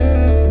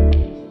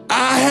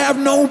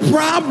no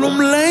problem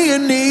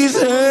laying these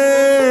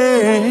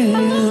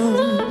hands.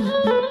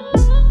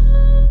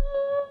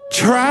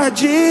 Try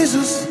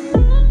Jesus,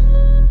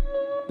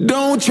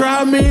 don't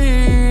try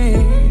me,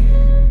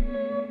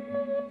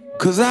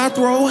 'cause I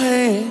throw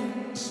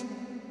hands.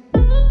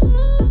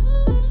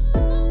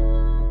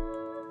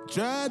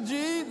 Try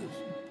Jesus,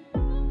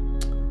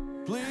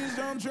 please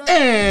don't try.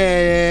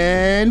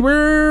 And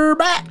we're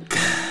back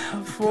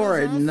for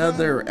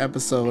another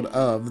episode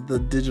of the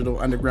Digital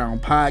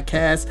Underground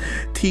Podcast.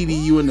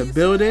 TDU in the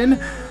building.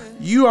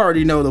 You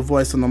already know the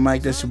voice on the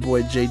mic. That's your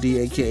boy JD,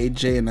 aka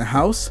Jay in the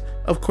house.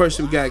 Of course,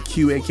 we got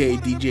Q, aka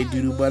DJ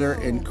Doodoo Butter,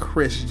 and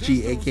Chris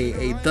G,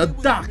 aka the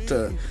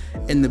Doctor,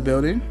 in the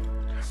building.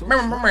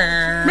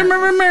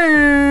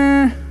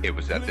 It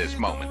was at this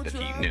moment that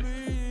he knew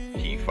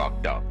he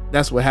fucked up.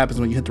 That's what happens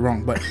when you hit the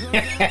wrong button.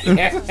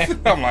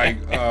 I'm like,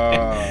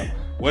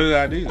 what did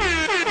I do?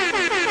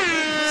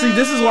 See,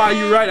 this is why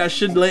you're right. I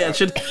should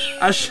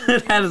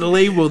have the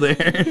label there.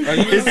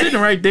 It's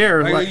sitting right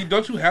there. Like,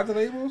 don't you have the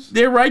labels?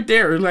 They're right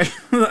there. Like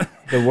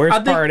the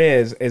worst part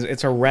is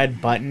it's a red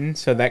button,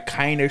 so that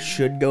kind of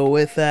should go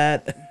with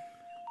that.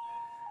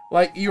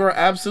 Like, you are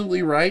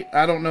absolutely right.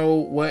 I don't know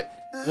what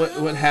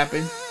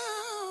happened.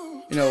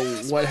 You know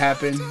what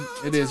happened.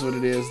 It is what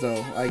it is,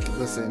 though. Like,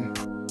 listen.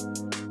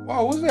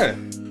 Wow, what's that?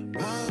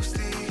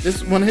 This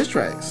is one of his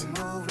tracks.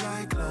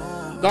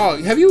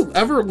 Dog, have you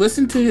ever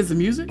listened to his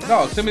music?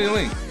 No, send me the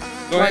link.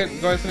 Go ahead,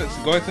 send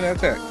that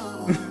text.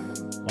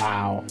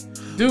 Wow,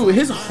 dude,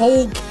 his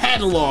whole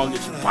catalog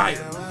is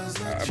fire.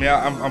 I mean,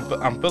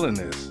 I'm feeling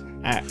this.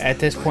 At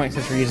this point,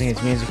 since we're using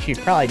his music, you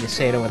should probably just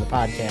say it over the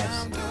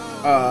podcast.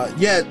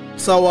 Yeah.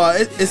 So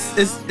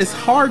it's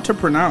hard to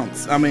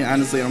pronounce. I mean,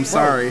 honestly, I'm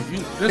sorry.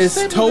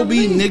 It's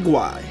Toby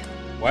Nigwai.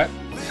 What?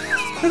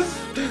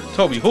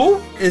 Toby who?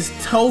 It's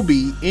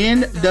Toby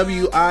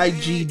Nwigwe.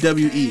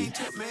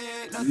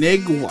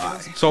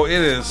 Nigwai. So it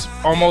is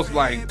almost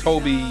like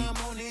Toby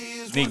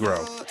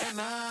Negro.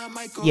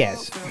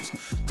 Yes.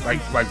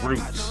 Like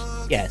Roots.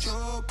 Yes.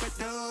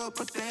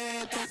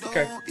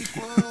 Okay.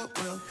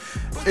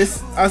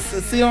 I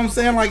see what I'm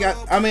saying. Like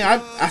I mean,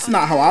 that's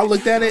not how I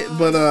looked at it,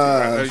 but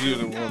that's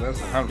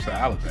 100%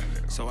 I looked at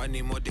it. So I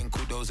need more than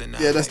kudos and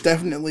yeah, that's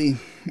definitely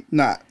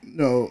not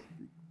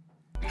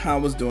how I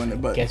was doing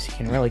it, but guess you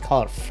can really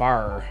call it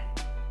far.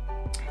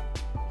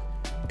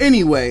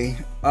 Anyway,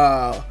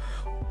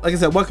 like I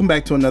said, welcome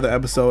back to another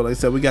episode. Like I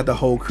said, we got the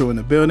whole crew in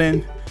the building.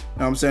 You know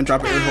what I'm saying?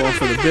 Drop an air horn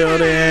for the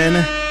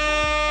building.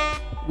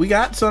 We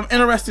got some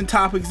interesting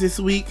topics this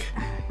week.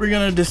 We're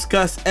going to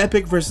discuss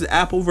Epic versus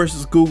Apple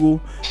versus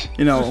Google.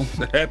 You know,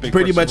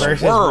 pretty much the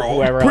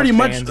world. Pretty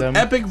much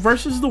Epic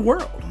versus the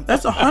world.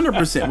 That's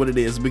 100% what it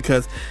is,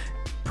 because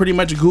pretty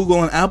much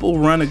Google and Apple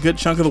run a good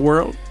chunk of the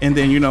world. And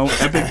then,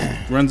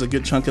 Epic runs a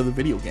good chunk of the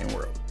video game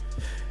world.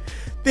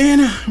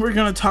 Then we're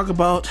going to talk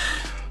about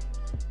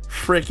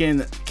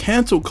freaking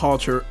cancel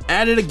culture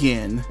at it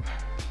again,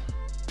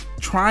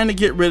 trying to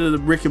get rid of the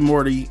Rick and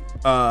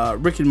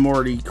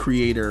Morty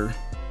creator.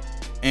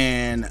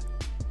 And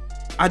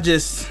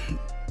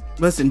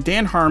listen,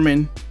 Dan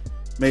Harmon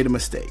made a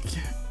mistake,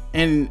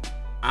 and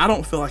I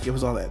don't feel like it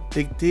was all that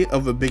big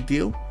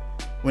deal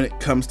when it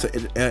comes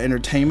to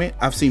entertainment.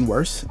 I've seen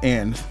worse,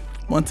 and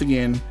once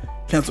again,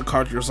 cancel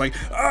culture is like,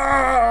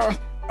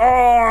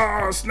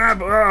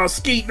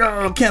 skeet,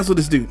 cancel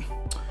this dude.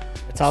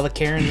 It's all the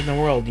Karens in the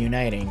world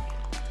uniting.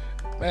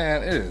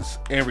 Man, it is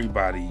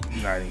everybody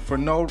uniting for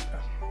no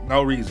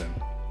reason.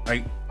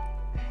 Like,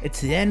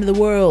 it's the end of the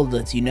world.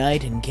 Let's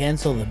unite and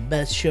cancel the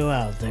best show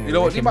out there. You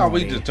know what?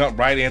 We just jump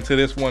right into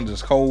this one,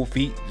 just cold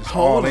feet, just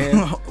all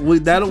in.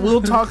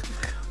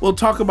 We'll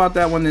talk about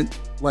that one in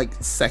like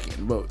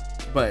second,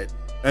 but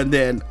and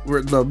then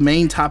the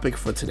main topic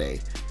for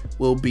today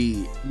will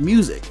be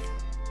music.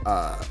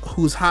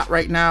 Who's hot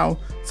right now?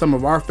 Some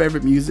of our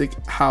favorite music,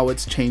 how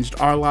it's changed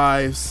our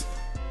lives,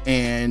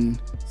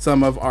 and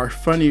some of our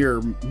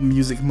funnier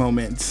music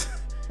moments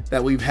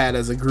that we've had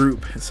as a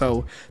group.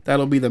 So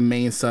that'll be the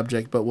main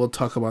subject, but we'll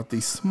talk about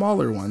these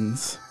smaller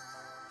ones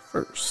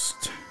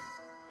first.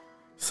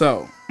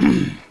 So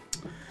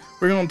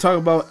we're going to talk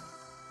about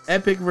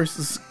Epic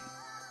versus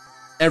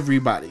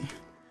everybody.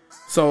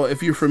 So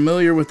if you're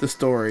familiar with the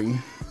story,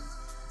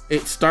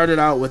 it started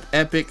out with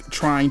Epic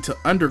trying to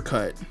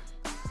undercut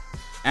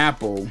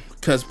Apple,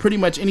 because pretty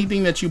much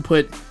anything that you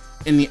put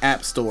in the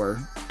App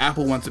Store,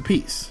 Apple wants a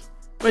piece.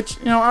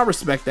 Which, I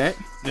respect that.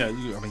 Yeah,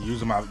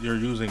 you're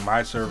using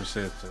my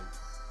services to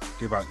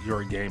give out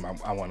your game.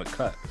 I want to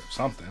cut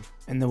something.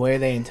 And the way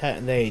they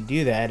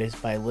do that is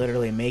by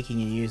literally making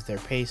you use their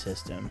pay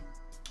system.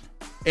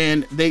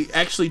 And they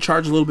actually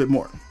charge a little bit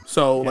more.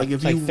 So, yeah,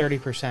 if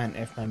 30%,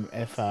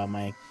 if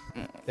my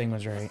thing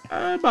was right.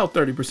 About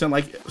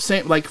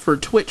 30%. Like for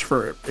Twitch,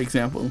 for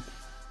example,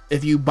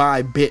 if you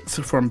buy bits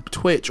from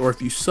Twitch or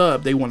if you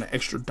sub, they want an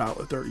extra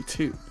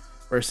 $1.32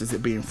 versus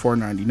it being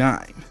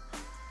 $4.99.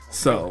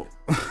 So,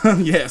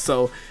 yeah.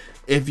 So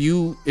if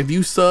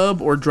you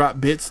sub or drop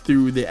bits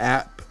through the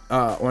app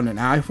on an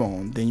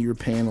iPhone, then you're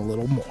paying a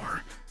little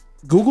more.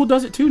 Google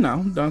does it too now.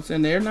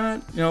 And they're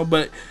not,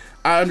 but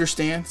I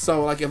understand.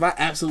 So like, if I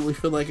absolutely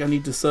feel like I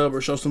need to sub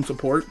or show some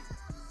support,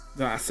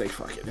 then I say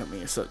fuck it. I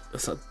mean, it's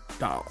 $1.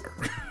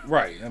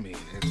 Right. I mean,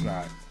 it's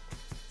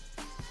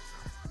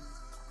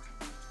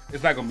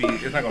not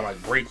gonna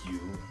like break you.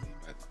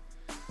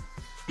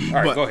 All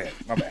right, go ahead.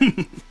 My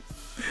bad.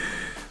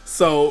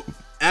 So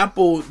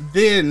Apple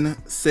then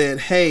said,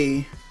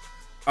 hey,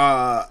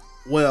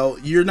 well,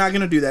 you're not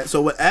going to do that.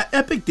 So what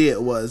Epic did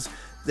was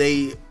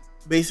they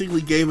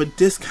basically gave a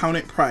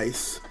discounted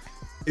price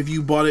if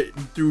you bought it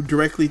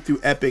directly through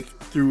Epic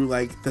through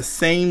like the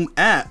same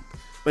app,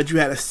 but you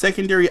had a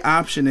secondary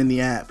option in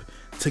the app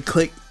to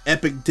click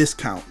Epic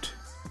discount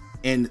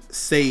and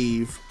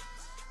save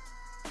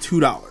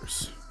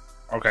 $2.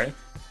 Okay.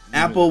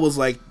 Apple was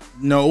like,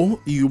 no,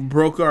 you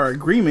broke our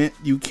agreement.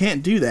 You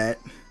can't do that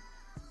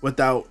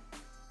without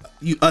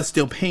us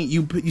still paying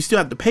you. You still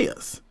have to pay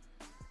us.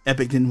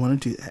 Epic didn't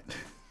want to do that,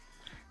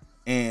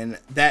 and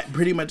that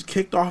pretty much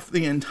kicked off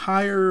the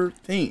entire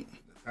thing.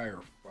 Entire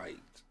fight.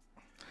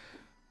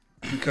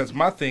 Because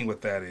my thing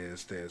with that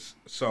is this: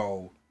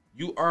 so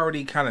you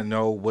already kind of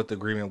know what the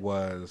agreement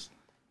was,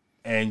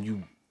 and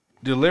you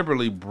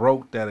deliberately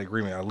broke that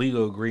agreement, a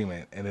legal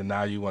agreement, and then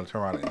now you want to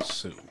turn around and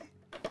sue.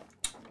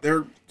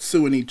 They're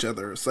suing each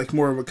other. It's like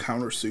more of a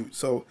countersuit.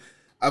 So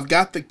I've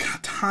got the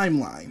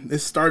timeline.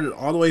 This started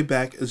all the way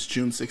back as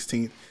June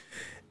 16th.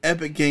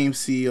 Epic Games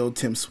CEO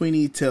Tim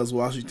Sweeney tells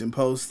Washington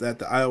Post that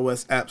the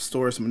iOS App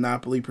Store's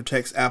monopoly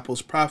protects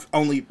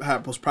only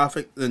Apple's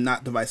profit and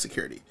not device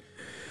security.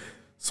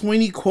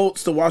 Sweeney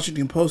quotes the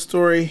Washington Post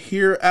story.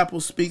 Here, Apple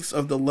speaks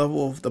of a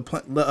level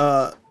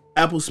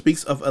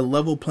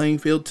playing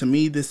field. To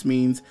me, this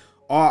means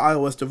all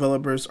iOS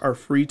developers are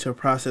free to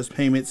process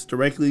payments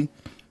directly.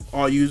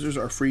 All users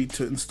are free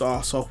to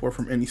install software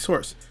from any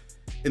source.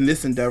 In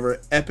this endeavor,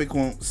 Epic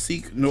won't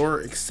seek nor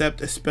accept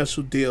a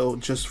special deal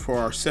just for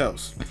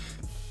ourselves.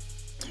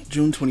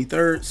 June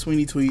 23rd,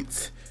 Sweeney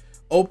tweets,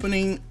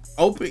 opening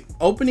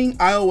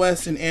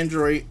iOS and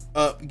Android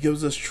up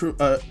gives us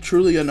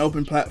truly an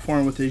open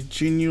platform with a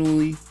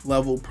genuinely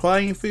level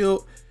playing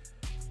field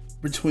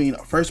between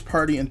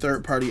first-party and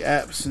third-party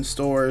apps and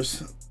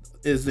stores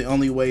is the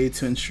only way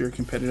to ensure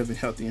competitive and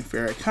healthy and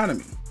fair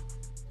economy.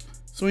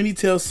 Sweeney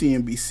tells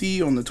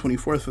CNBC on the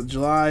 24th of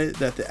July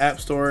that the App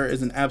Store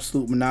is an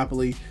absolute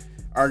monopoly,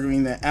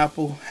 arguing that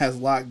Apple has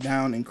locked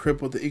down and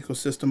crippled the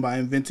ecosystem by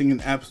inventing an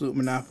absolute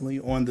monopoly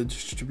on the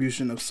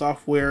distribution of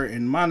software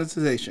and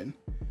monetization.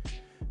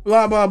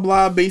 Blah, blah,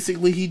 blah.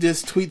 Basically, he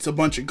just tweets a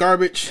bunch of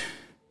garbage.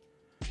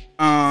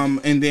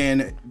 And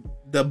then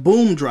the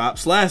boom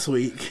drops last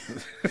week.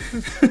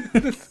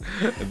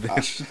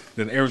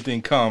 Then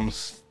everything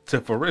comes to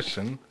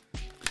fruition.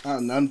 I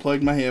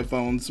unplugged my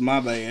headphones. My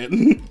bad.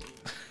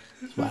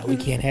 That's why we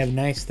can't have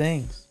nice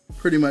things.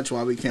 Pretty much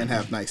why we can't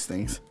have nice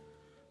things.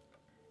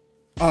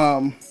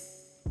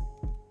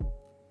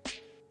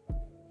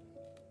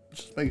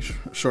 Just make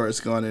sure it's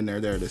going in there.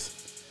 There it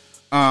is.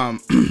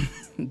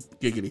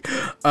 Giggity.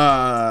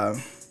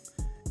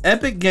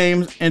 Epic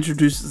Games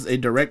introduces a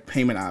direct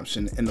payment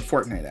option in the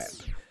Fortnite app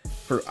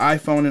for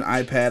iPhone and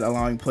iPad,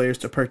 allowing players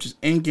to purchase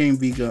in-game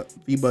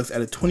V-Bucks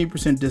at a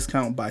 20%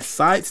 discount by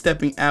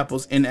sidestepping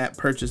Apple's in-app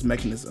purchase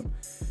mechanism.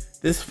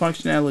 This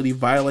functionality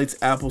violates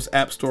Apple's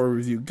App Store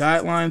review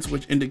guidelines,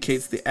 which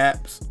indicates the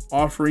apps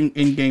offering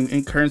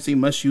in-game currency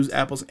must use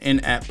Apple's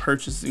in-app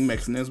purchasing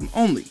mechanism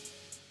only.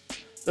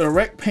 The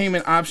direct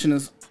payment option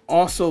is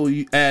also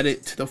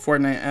added to the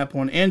Fortnite app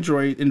on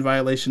Android in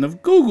violation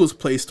of Google's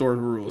Play Store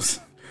rules.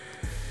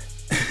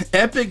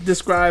 Epic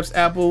describes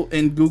Apple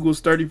and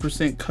Google's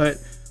 30% cut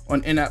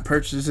on in-app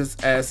purchases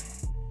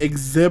as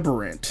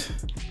exuberant.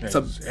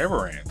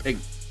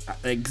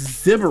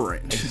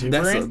 Exuberant.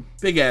 That's a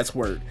big ass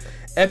word.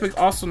 Epic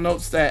also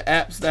notes that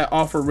apps that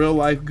offer real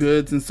life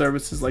goods and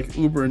services like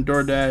Uber and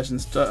DoorDash and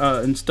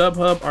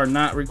StubHub are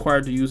not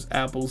required to use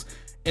Apple's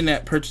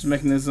in-app purchase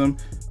mechanism,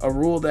 a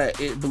rule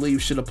that it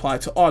believes should apply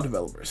to all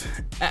developers.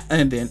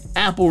 And then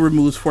Apple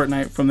removes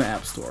Fortnite from the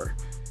App Store.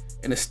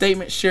 In a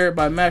statement shared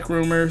by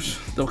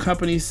MacRumors, the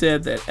company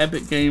said that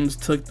Epic Games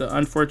took the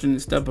unfortunate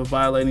step of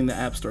violating the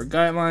App Store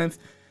guidelines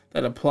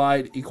that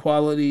applied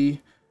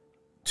equality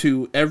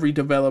to every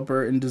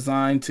developer and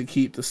designed to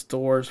keep the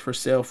stores for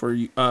sale for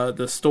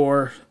the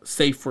store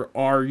safe for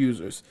our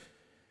users.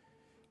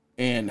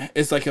 And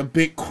it's like a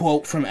big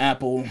quote from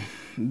Apple.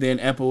 Then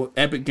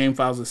Epic Games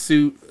files a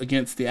suit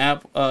against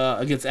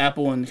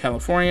Apple in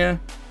California,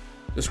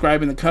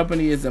 describing the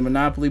company as a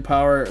monopoly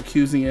power,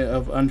 accusing it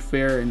of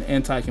unfair and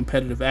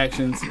anti-competitive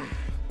actions.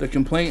 The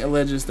complaint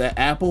alleges that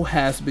Apple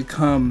has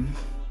become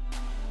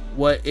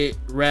what it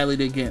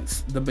rallied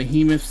against, the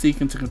behemoth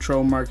seeking to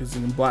control markets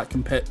and block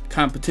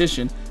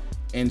competition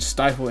and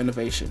stifle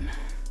innovation.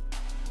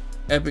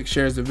 Epic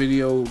shares a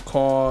video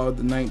called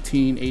the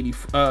 1980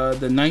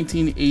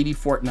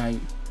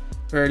 Fortnite,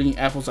 parodying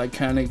Apple's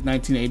iconic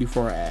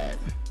 1984 ad.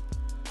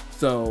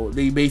 So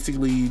they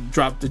basically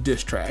dropped the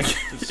diss track.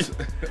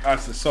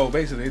 So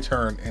basically, they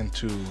turned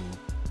into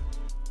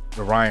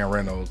the Ryan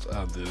Reynolds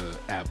of the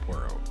app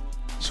world,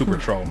 super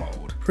troll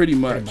mode. Pretty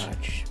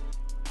much.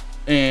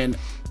 And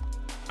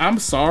I'm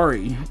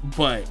sorry,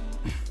 but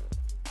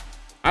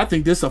I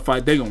think this is a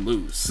fight they're gonna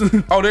lose.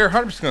 Oh, they're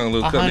 100% gonna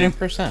lose.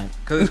 100%.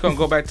 Because it's gonna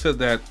go back to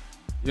that,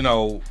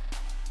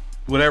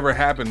 whatever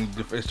happened.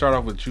 It started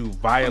off with you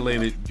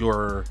violated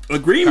your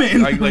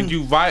agreement. Like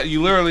you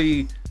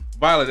literally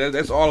violated.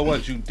 That's all it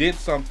was. You did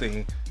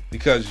something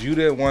because you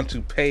didn't want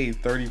to pay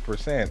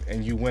 30%,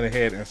 and you went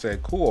ahead and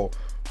said, "Cool,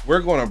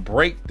 we're gonna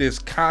break this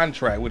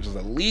contract, which is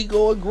a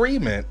legal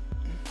agreement,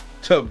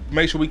 to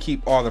make sure we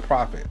keep all the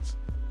profits."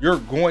 You're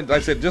going, like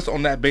I said, just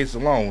on that basis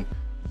alone,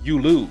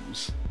 you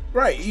lose.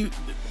 Right,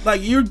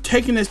 you're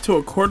taking this to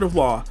a court of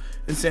law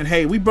and saying,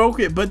 "Hey, we broke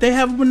it, but they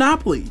have a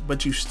monopoly."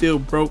 But you still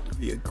broke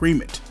the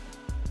agreement.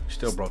 You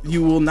still broke.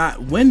 You will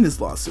not win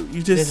this lawsuit.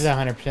 You just This is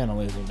 100% a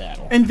losing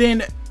battle. and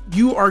then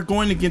you are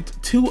going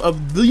against two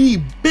of the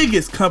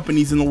biggest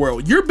companies in the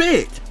world. You're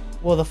big.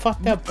 Well, the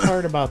fucked up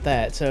part about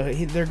that, so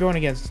they're going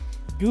against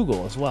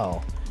Google as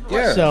well.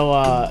 Yeah.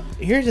 So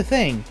here's the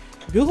thing.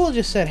 Google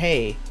just said,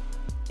 hey,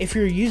 if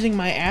you're using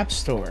my app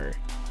store,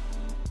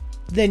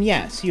 then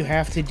yes, you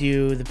have to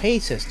do the pay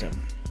system.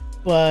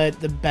 But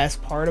the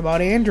best part about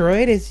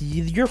Android is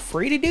you're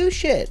free to do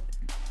shit.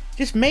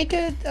 Just make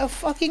a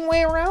fucking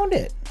way around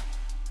it.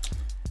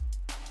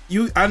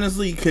 You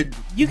honestly could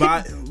You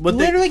buy, could but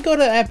literally go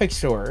to the Epic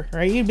store,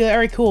 right? You'd be like, all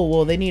right, cool.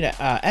 Well, they need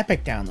a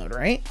Epic download,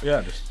 right?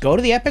 Yeah. Just Go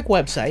to the Epic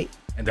website,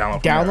 and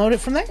download. download it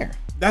from there.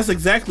 that's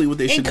exactly what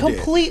they And should have did.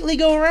 completely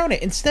go around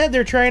it. Instead,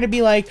 they're trying to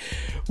be like,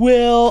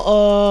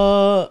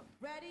 well,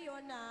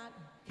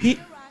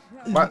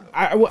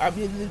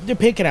 they're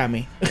picking on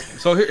me.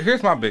 So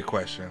here's my big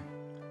question.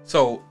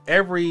 So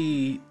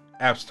every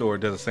app store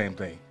does the same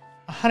thing.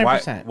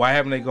 100%. Why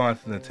haven't they gone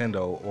to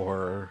Nintendo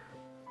or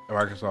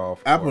Microsoft?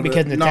 Apple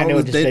Because no, Nintendo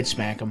would just they- bitch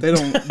smack them. They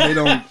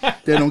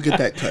don't get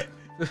that cut.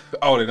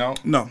 Oh, they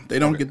don't? No, they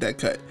don't get that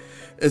cut.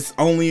 It's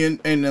only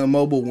in the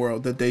mobile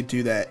world that they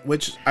do that,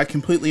 which I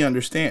completely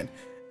understand.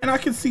 And I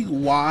can see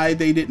why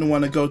they didn't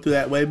want to go through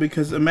that way,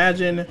 because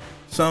imagine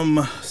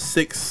some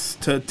 6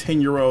 to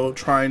 10-year-old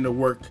trying to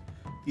work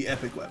the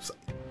Epic website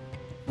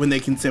when they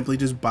can simply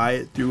just buy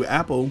it through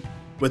Apple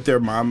with their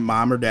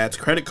mom or dad's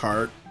credit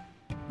card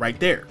right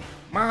there.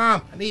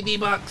 Mom, I need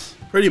V-Bucks.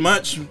 Pretty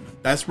much.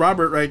 That's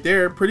Robert right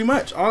there, pretty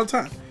much, all the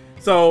time.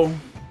 So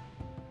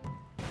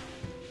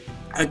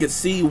I could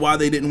see why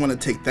they didn't want to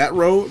take that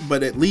road,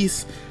 but at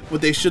least what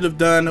they should have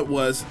done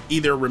was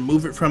either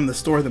remove it from the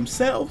store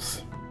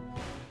themselves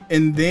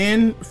and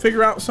then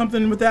figure out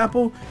something with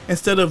Apple,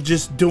 instead of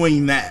just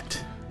doing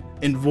that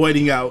and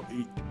voiding out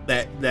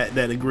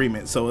that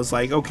agreement. So it's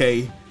like,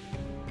 okay,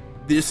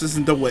 this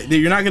isn't the way.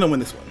 You're not going to win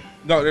this one.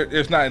 No,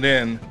 it's not.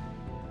 Then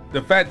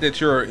the fact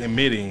that you're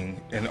admitting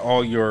in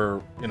all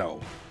your,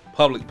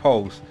 public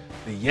posts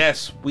that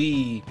yes,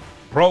 we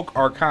broke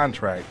our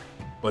contract,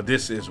 but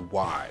this is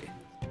why.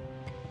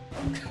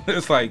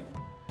 It's like,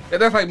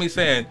 that's like me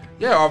saying,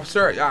 yeah,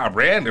 officer, I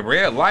ran the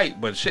red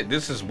light, but shit,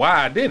 this is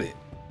why I did it.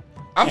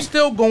 I'm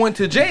still going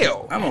to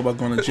jail. I don't know about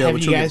going to jail. Have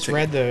but you you'll get guys taken.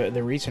 read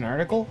the recent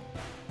article?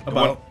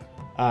 About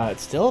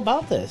It's still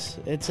about this.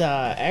 It's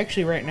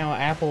actually right now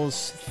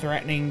Apple's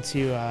threatening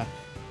to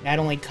not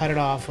only cut it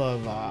off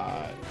of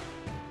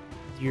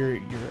your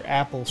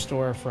Apple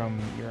store from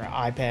your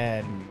iPad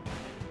and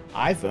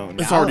iPhone.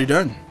 it's Now, already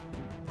done.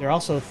 They're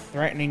also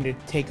threatening to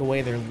take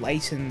away their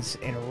license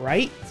and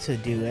right to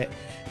do it,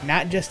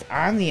 not just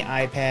on the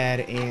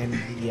iPad and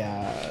the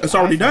It's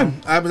already iPhone.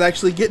 done. I was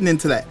actually getting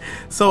into that.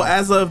 So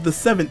as of the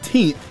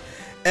 17th,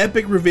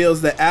 Epic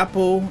reveals that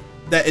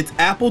its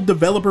Apple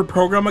developer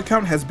program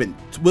account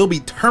will be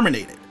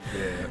terminated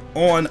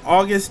on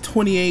August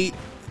 28th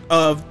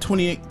of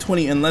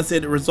 2020 unless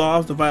it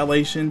resolves the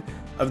violation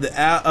of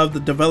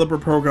the developer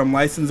program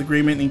license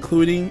agreement,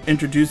 including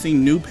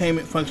introducing new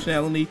payment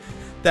functionality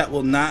that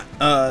will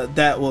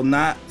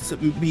not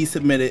be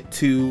submitted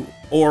to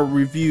or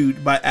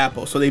reviewed by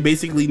Apple. So they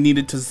basically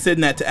needed to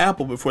send that to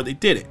Apple before they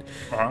did it,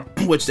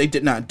 which they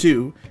did not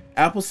do.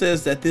 Apple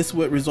says that this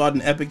would result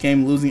in Epic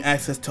Games losing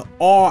access to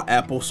all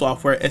Apple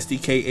software,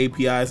 SDK,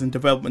 APIs, and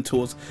development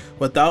tools.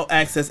 Without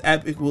access,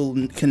 Epic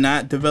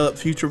cannot develop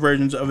future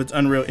versions of its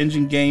Unreal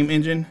Engine game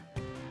engine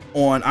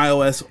on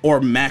iOS or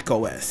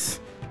macOS.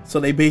 So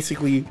they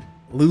basically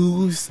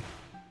lose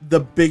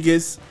the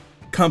biggest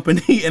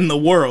company in the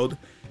world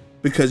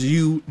because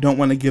you don't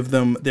want to give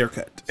them their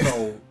cut.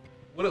 So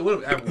what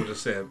if Apple would have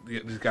said,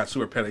 this got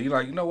super petty, you're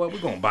like, you know what, we're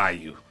going to buy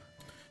you.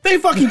 They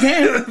fucking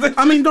can.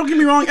 I mean, don't get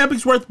me wrong,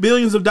 Epic's worth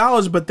billions of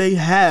dollars, but they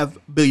have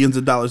billions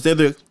of dollars. They're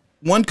the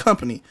one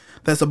company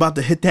that's about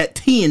to hit that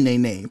T in their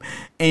name.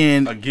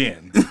 And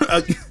Again.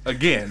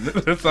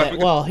 It's like,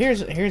 Well,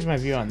 here's my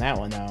view on that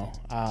one though.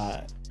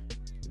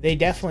 They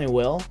definitely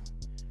will,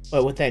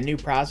 but with that new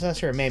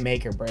processor, it may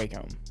make or break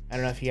them. I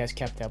don't know if you guys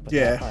kept up with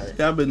that part.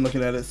 I've been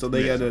looking at it. So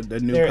they got a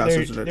new They're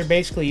processor.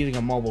 basically using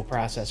a mobile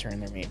processor in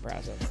their main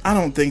processor. I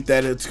don't think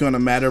that it's going to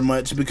matter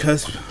much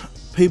because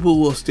people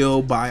will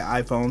still buy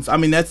iPhones. I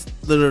mean, that's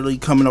literally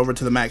coming over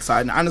to the Mac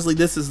side. And honestly,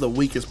 this is the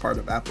weakest part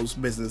of Apple's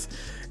business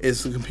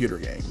is the computer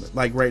game.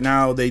 Like right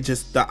now, the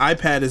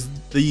iPad is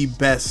the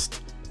best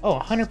Oh,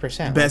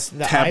 100%. Best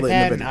the tablet in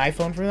iPad the and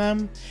iPhone for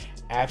them,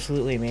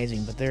 absolutely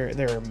amazing. But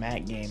their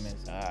Mac game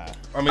is.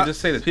 I mean,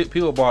 just say that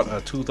people bought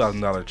a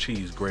 $2,000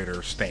 cheese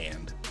grater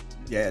stand.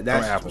 Yeah,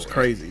 that was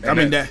crazy. And I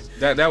mean that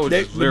was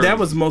just literally- that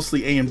was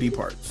mostly AMD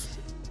parts.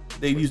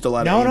 They used a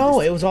lot of No,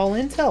 AMD. it was all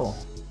Intel.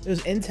 It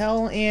was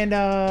Intel and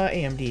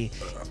AMD.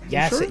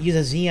 Yes, sure? it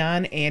uses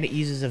Xeon and it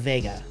uses a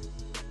Vega.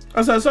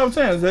 That's what I'm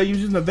saying. They're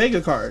using the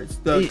Vega cards,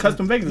 the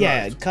custom Vega cards.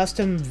 Yeah,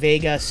 custom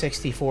Vega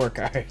 64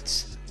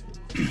 cards.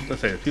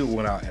 Let's say people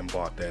went out and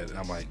bought that, and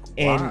I'm like,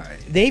 And why?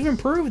 they've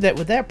improved that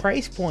with that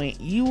price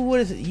point.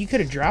 You could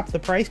have dropped the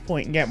price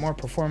point and got more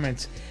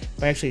performance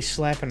by actually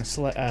slapping a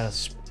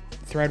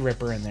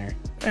Threadripper in there.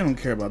 I don't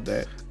care about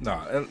that.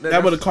 No,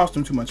 That would have cost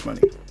them too much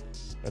money.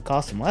 It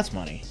cost them less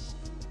money.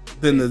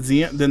 Than the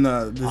Xeon, than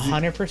the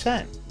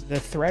 100%. The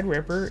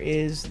Threadripper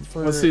is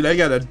for. Let's see, they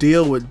got a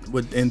deal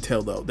with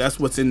Intel though. That's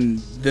what's in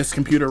this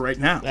computer right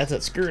now. That's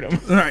what screwed them.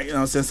 Right, you know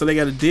what I'm saying? So they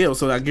got a deal.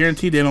 So I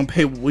guarantee they don't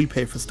pay what we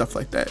pay for stuff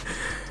like that.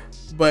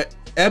 But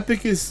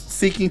Epic is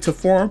seeking to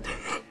form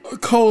a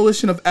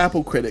coalition of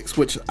Apple critics,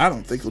 which I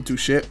don't think will do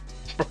shit.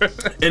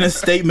 In a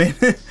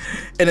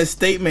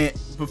statement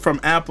from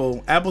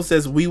Apple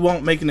says, we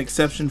won't make an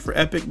exception for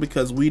Epic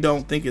because we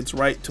don't think it's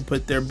right to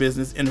put their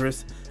business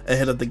interests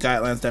ahead of the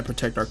guidelines that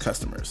protect our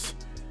customers.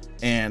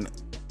 And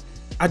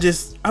I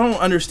don't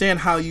understand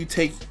how you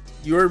take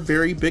your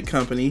very big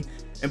company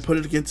and put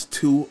it against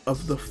two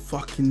of the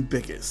fucking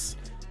biggest.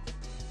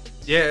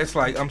 Yeah, it's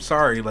like, I'm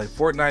sorry, like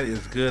Fortnite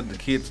is good. The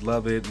kids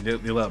love it. They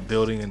love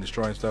building and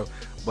destroying stuff.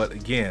 But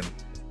again,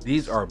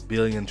 these are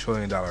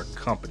billion-trillion-dollar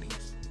companies.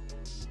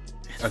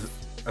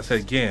 I said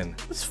again.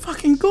 It's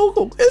fucking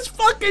Google. It's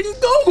fucking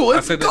Google.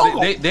 It's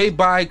Google. They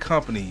buy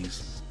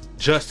companies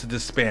just to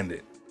disband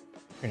it.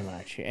 Pretty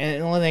much.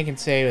 And the only thing I can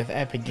say with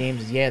Epic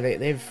Games is, yeah,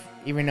 they've,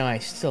 even though I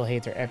still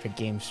hate their Epic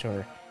Games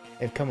Store,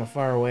 they've come a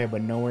far way,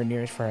 but nowhere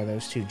near as far as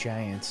those two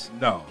giants.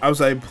 No. I was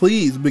like,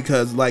 please,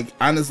 because, like,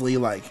 honestly,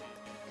 like,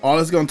 all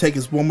it's going to take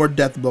is one more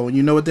death blow. And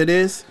you know what that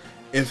is?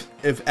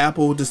 If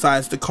Apple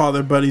decides to call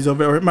their buddies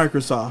over at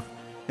Microsoft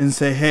and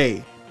say,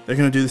 hey, they're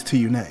going to do this to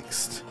you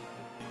next.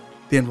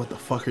 Then what the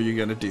fuck are you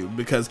going to do?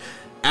 Because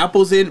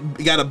Apple's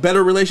got a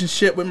better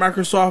relationship with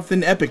Microsoft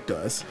than Epic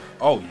does.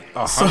 Oh,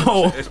 100%.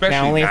 So, especially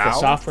now, only if the now.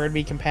 software would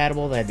be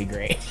compatible, that'd be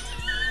great.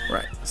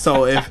 right.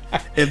 So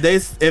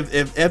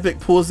if Epic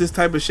pulls this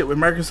type of shit with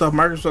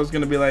Microsoft's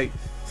going to be like,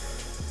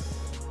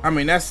 I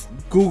mean, that's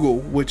Google,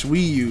 which we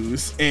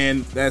use,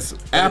 and that's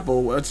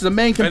Apple, which is the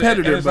main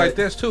competitor. And it's like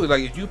this too.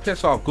 Like, if you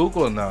piss off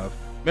Google enough,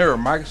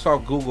 remember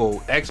Microsoft,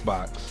 Google,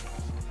 Xbox,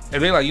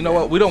 and they're like, you know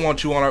what? We don't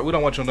want you on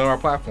our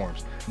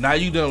platforms. Now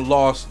you done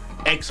lost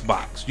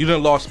Xbox. You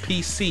done lost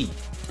PC.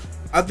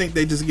 I think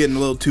they just getting a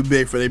little too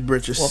big for their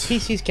britches. Well,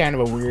 PC's kind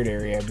of a weird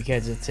area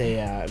because it's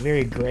a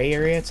very gray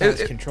area. It's not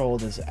as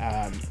controlled as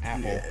Apple.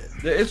 Yeah.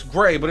 It's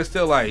gray, but it's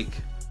still like,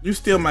 you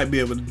still might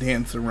be able to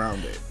dance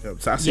around it.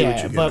 So I see what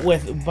you're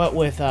getting but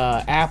with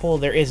Apple,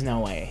 there is no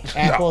way.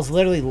 Apple's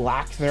literally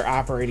locked their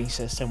operating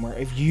system where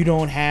if you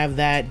don't have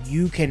that,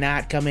 you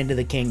cannot come into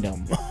the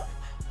kingdom.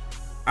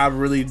 I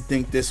really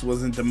think this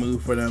wasn't the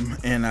move for them,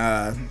 and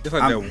it's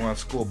like that one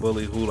school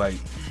bully who like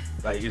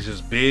is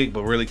just big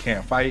but really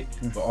can't fight,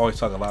 but always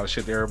talk a lot of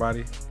shit to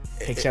everybody.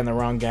 Picks on the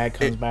wrong guy,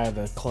 comes by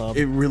the club.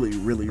 It really,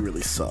 really,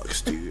 really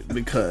sucks, dude,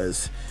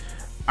 because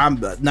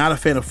I'm not a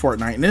fan of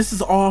Fortnite, and this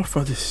is all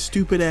for this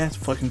stupid ass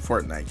fucking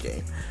Fortnite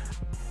game.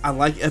 I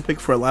like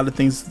Epic for a lot of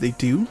things that they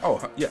do.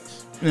 Oh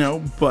yes, you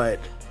know, but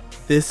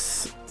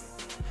this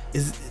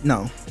is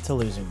no. It's a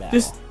losing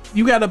battle.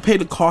 You gotta pay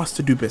the cost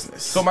to do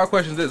business. So my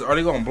question is this: are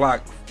they gonna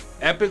block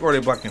Epic or are they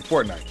blocking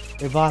Fortnite?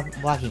 They're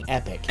blocking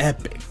Epic.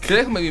 Epic.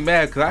 That can make me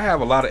mad because I have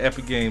a lot of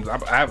Epic games. I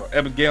have an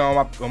Epic game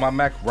on my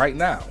Mac right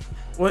now.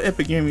 What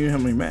Epic game you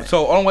have me mad?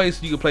 So only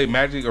ways you can play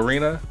Magic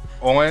Arena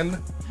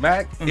on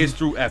Mac is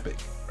through Epic.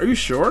 Are you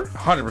sure?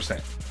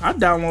 100%. I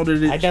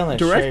downloaded it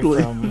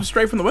directly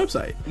straight from the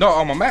website. No,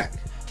 on my Mac.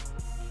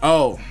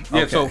 Oh,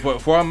 yeah. okay. So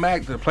for a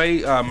Mac to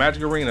play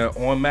Magic Arena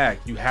on Mac,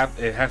 it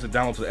has to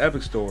download to the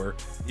Epic Store.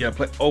 Yeah,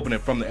 open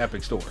it from the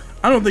Epic Store.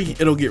 I don't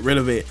think it'll get rid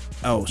of it.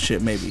 Oh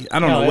shit, maybe. I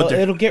don't know what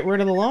it'll get rid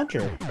of the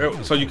launcher.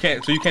 So you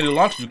can't do the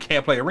launcher. You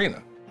can't play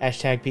Arena.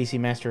 Hashtag PC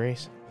Master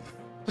Race.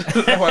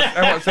 I want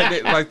to say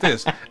it like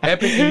this: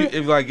 Epic,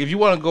 if you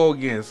want to go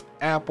against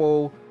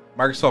Apple,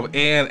 Microsoft,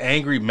 and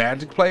angry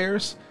Magic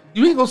players,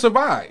 you ain't gonna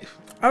survive.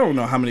 I don't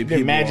know how many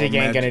people. Magic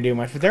ain't gonna do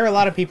much, but there are a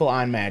lot of people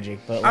on Magic.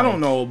 But I don't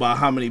know about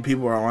how many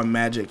people are on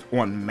Magic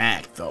on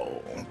Mac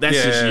though.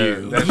 That's just you.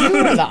 You're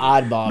the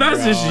oddball. That's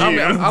bro. just you. I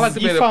mean, I like to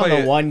be You able to found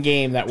play the one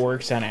game that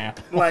works on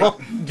Apple. Like,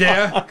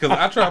 yeah, because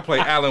I tried to play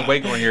Alan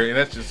Wake on here, and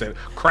that's just said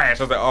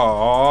crash. I was like,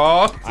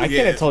 oh. I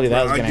could have told you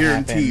that was gonna happen. I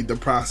guarantee the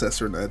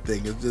processor in that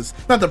thing is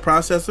just not the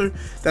processor.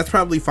 That's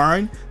probably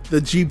fine. The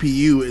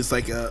GPU is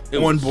like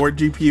onboard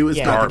GPU. It's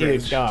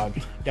garbage. Dude, dog.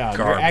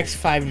 Your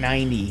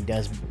X590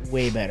 does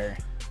way better.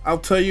 I'll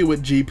tell you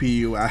what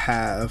GPU I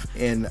have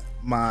in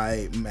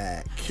my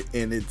Mac,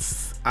 and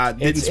it's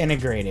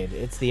integrated.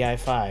 It's the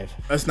i5.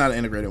 That's not an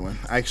integrated one.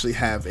 I actually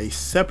have a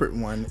separate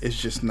one. It's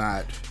just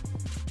not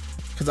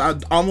Because I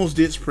almost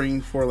did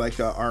spring for like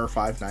a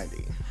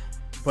R590,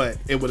 but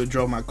it would have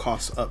drove my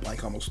costs up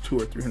like almost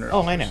 $200 or $300.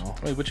 Oh, I know.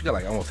 I mean, but you got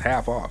like almost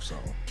half off, so.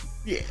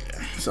 Yeah.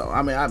 So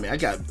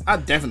I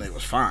definitely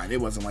was fine. It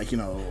wasn't like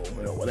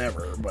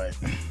whatever. But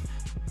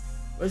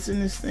what's in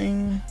this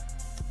thing?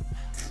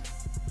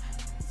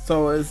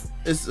 So it's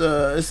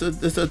a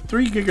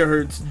 3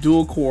 gigahertz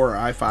dual core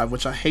i5,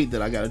 which I hate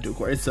that I got a dual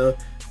core. It's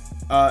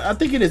I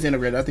think it is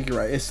integrated. I think you're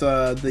right. It's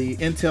the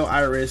Intel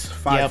Iris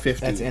 550. Yep,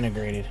 that's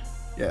integrated.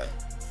 Yeah.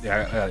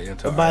 Yeah, I got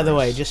Intel. But by the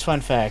Iris. way, just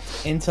fun fact: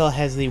 Intel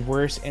has the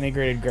worst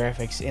integrated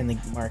graphics in the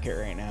market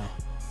right now.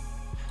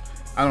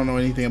 I don't know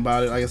anything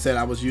about it. Like I said,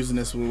 I was using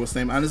this with what's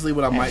name. Honestly,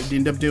 what I might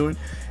end up doing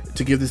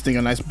to give this thing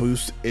a nice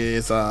boost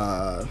is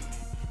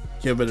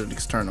give it an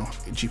external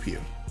GPU.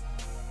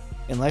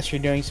 Unless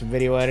you're doing some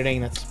video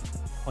editing, that's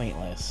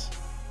pointless.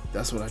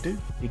 That's what I do.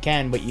 You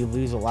can, but you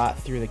lose a lot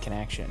through the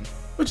connection.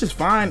 Which is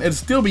fine. It'd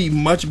still be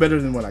much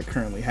better than what I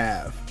currently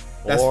have.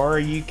 Or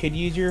you could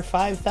use your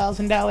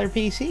 $5,000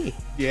 PC.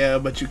 Yeah,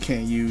 but you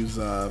can't use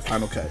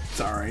Final Cut.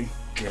 Sorry.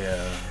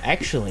 Yeah.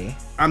 Actually,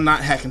 I'm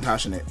not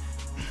Hackintoshing it.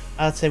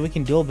 I'd say we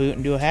can dual boot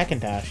and do a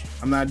Hackintosh.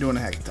 I'm not doing a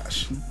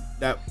Hackintosh.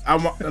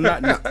 I'm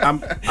not. No, I'm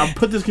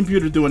put this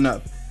computer through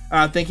enough.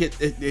 I think it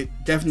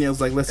definitely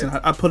was like, listen,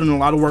 I put in a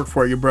lot of work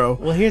for you, bro.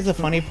 Well, here's the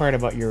funny part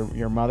about your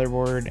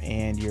motherboard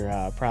and your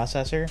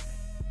processor.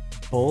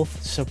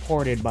 Both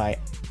supported by,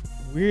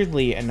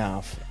 weirdly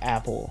enough,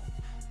 Apple.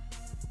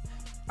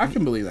 I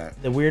can believe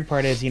that. The weird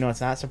part is,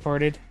 it's not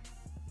supported?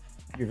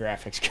 Your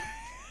graphics card.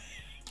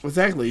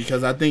 Exactly,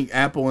 because I think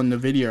Apple and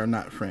NVIDIA are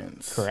not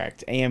friends.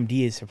 Correct. AMD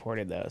is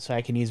supported, though, so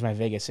I can use my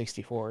Vega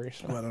 64.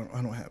 So. Well,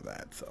 I don't have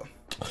that, so.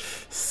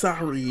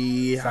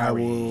 Sorry. I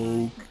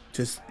will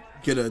just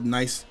get a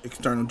nice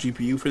external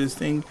GPU for this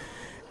thing,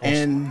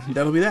 and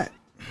that'll be that.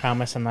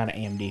 Promise I'm not an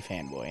AMD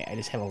fanboy. I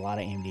just have a lot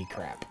of AMD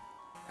crap.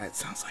 That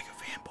sounds like a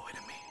fanboy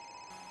to me.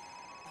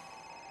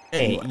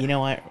 Hey, Anyway. you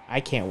know what? I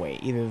can't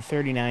wait. Either the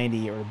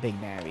 3090 or Big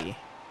Navi.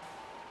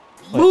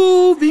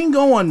 Moving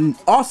on.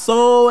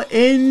 Also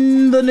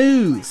in the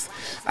news,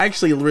 I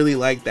actually really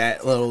like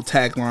that little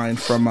tagline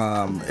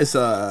from it's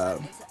a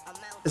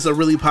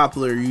really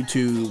popular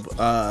YouTube.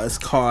 It's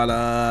called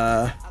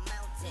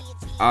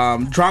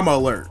Drama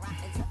Alert.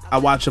 I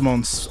watch them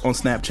on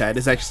Snapchat.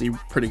 It's actually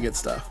pretty good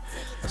stuff.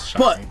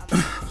 But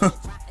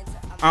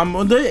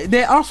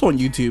they're also on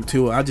YouTube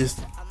too. I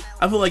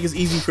feel like it's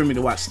easy for me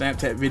to watch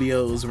Snapchat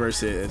videos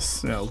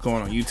versus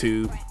going on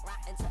YouTube.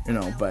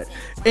 But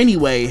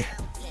anyway.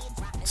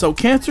 So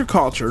cancer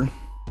culture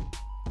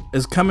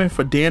is coming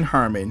for Dan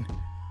Harmon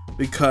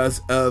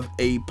because of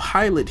a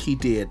pilot he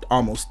did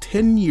almost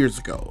 10 years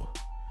ago.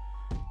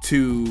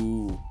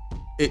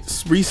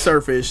 It's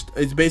resurfaced.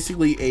 It's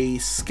basically a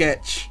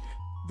sketch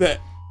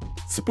that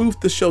spoofed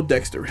the show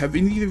Dexter. Have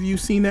any of you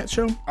seen that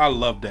show? I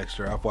love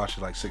Dexter. I've watched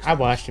it like 6 I times.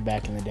 watched it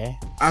back in the day.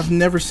 I've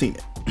never seen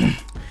it.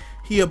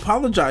 He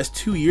apologized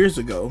 2 years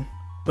ago,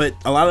 but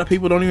a lot of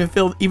people don't even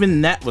feel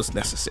even that was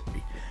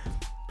necessary.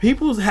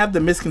 People have the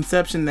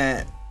misconception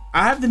that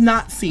I have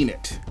not seen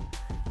it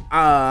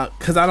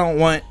because I don't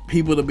want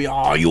people to be,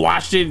 oh, you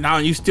watched it now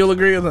and you still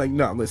agree. I was like,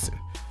 no, listen.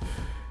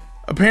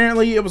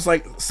 Apparently it was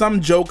like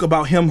some joke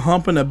about him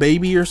humping a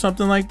baby or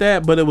something like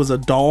that, but it was a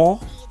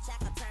doll.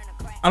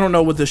 I don't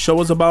know what the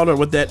show is about or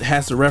what that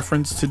has a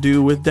reference to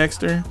do with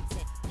Dexter.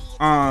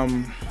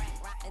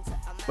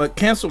 But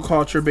cancel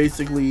culture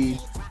basically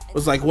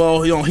was like,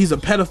 well, he's a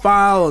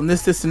pedophile and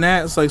this and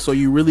that. It's like, so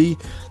you really...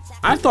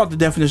 I thought the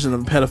definition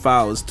of a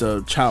pedophile is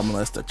to child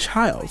molest a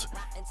child,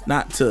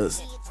 not to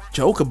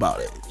joke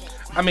about it.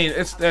 I mean,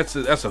 that's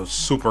a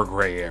super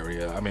gray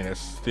area. I mean, it's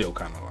still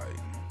kind of like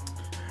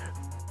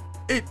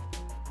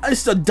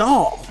it's a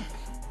doll.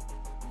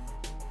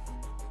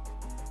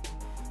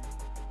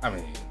 I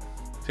mean,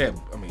 Ted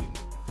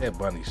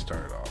Bundy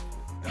started off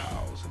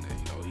dolls, and then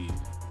he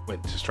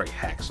went to straight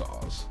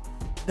hacksaws.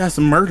 That's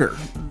murder.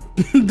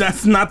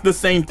 That's not the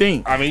same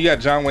thing. I mean, you got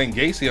John Wayne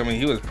Gacy. I mean,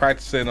 he was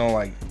practicing on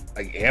like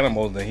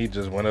animals, and he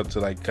just went up to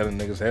like cutting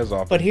niggas' heads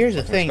off. But here's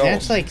the fucking thing. skulls.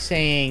 That's like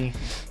saying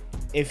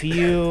if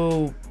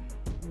you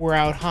were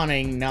out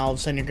hunting, now all of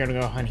a sudden you're going to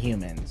go hunt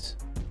humans.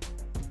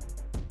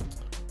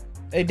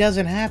 It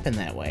doesn't happen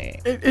that way.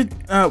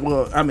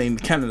 Well, I mean,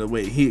 kind of the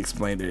way he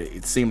explained it,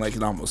 it seemed like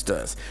it almost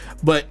does.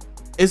 But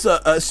it's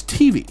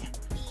TV.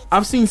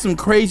 I've seen some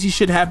crazy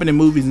shit happen in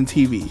movies and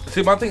TV.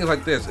 See, my thing is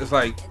like this. It's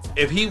like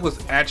if he was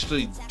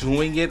actually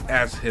doing it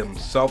as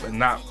himself and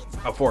not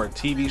for a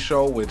TV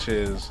show, which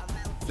is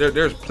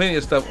there's plenty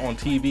of stuff on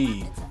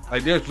TV.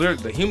 Like there's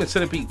literally the Human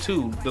Centipede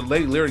 2. The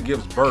lady literally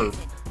gives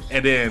birth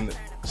and then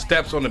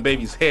steps on the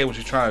baby's head when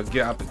she's trying to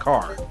get out the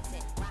car.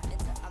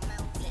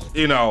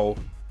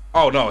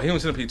 Oh no, Human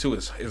Centipede 2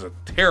 is a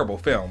terrible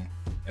film,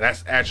 and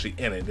that's actually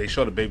in it. They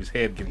show the baby's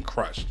head getting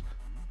crushed,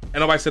 and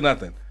nobody said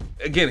nothing.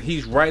 Again,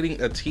 he's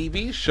writing a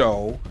TV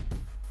show,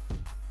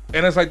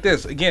 and it's like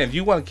this. Again, if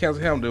you want to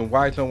cancel him, then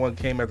why no one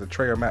came after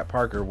Trey or Matt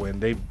Parker when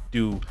they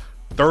do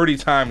 30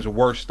 times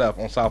worse stuff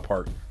on South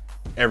Park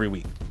every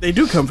week? They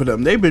do come for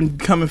them. They've been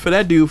coming for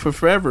that dude for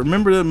forever.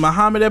 Remember the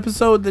Muhammad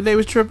episode that they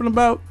was tripping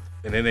about?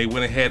 And then they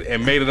went ahead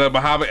and made another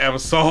Muhammad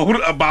episode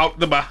about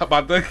the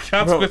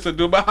consequences of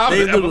doing Muhammad.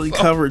 They literally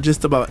cover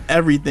just about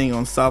everything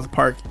on South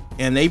Park,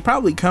 and they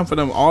probably come for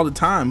them all the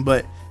time.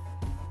 But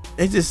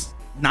it just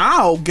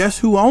now, guess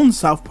who owns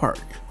South Park?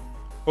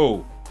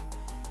 Who?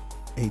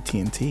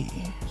 AT&T.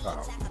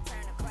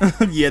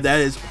 Oh. Yeah, that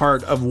is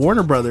part of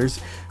Warner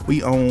Brothers.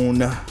 We own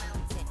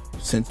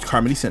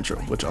Comedy Central,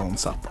 which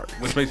owns South Park.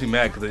 Which makes me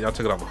mad because y'all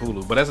took it off of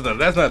Hulu. But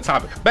that's not a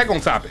topic. Back on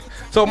topic.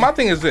 So my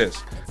thing is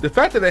this. The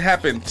fact that it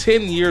happened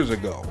 10 years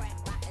ago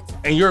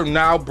and you're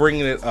now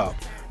bringing it up,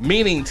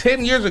 meaning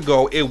 10 years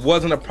ago it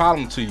wasn't a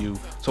problem to you.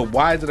 So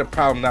why is it a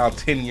problem now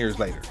 10 years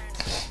later?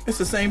 It's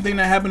the same thing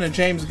that happened to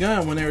James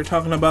Gunn when they were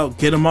talking about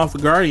get him off the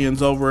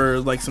Guardians over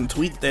like some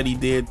tweet that he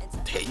did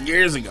 10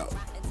 years ago.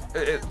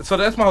 So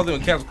that's my whole thing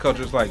with cancel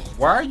culture. It's like,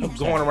 why are you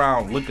going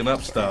around looking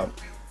up stuff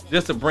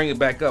just to bring it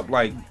back up?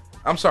 Like,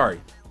 I'm sorry,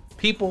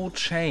 people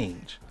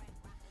change.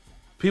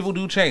 People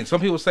do change.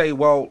 Some people say,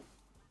 well,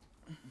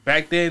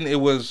 back then it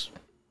was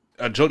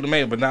a joke to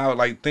make, but now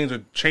like things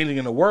are changing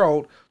in the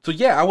world. So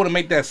yeah, I wouldn't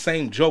make that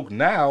same joke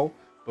now,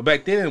 but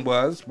back then it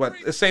was. But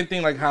the same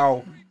thing like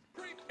how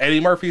Eddie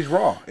Murphy's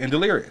Raw and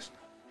Delirious.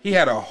 He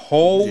had a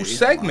whole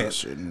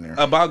segment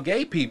about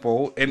gay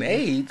people and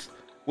AIDS,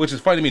 which is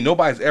funny to me.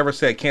 Nobody's ever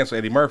said cancel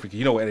Eddie Murphy.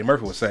 You know what Eddie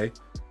Murphy would say?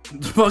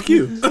 Fuck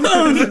you.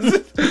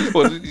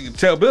 Well, you can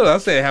tell Bill, I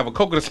said have a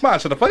Coke and a smile.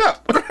 Shut the fuck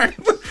up.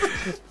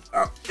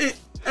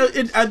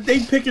 They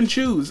pick and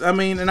choose. I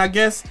mean, and I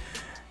guess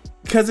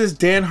because it's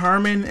Dan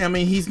Harmon. I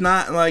mean, he's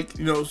not like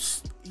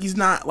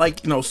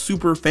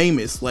super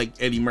famous like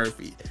Eddie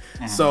Murphy.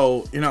 Mm-hmm.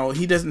 So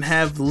he doesn't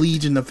have the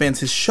Legion of fans.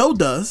 His show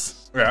does.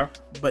 Yeah.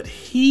 But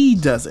he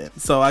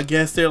doesn't. So I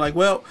guess they're like,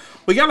 well,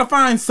 we gotta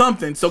find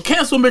something. So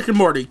cancel Rick and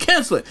Morty.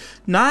 Cancel it.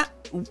 Not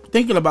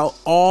thinking about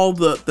all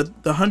the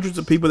hundreds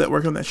of people that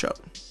work on that show.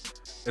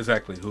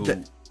 Exactly. Who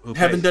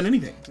haven't done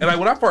anything. And like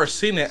when I first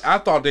seen it, I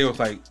thought they was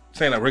like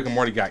saying that Rick and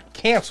Morty got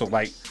canceled.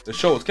 Like the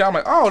show was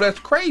canceled. I'm like, oh, that's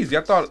crazy.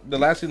 I thought the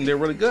last season they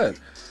were really good.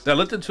 Then I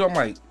looked into it, I'm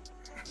like,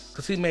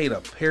 because he made a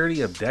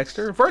parody of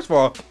Dexter. First of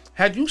all,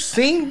 had you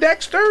seen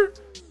Dexter?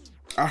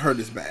 I heard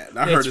it's bad.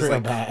 I heard it's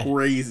like bad.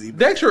 Crazy bad.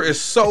 Dexter is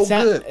so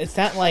good. It's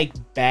not like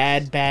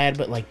bad,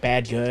 but like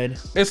bad good.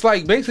 It's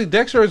like basically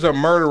Dexter is a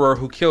murderer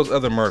who kills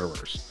other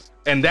murderers.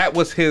 And that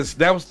was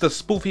the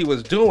spoof he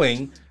was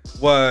doing,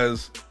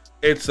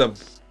 it's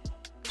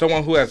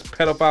someone who has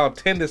pedophile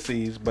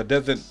tendencies but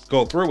doesn't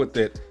go through with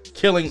it,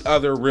 killing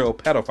other real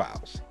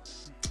pedophiles.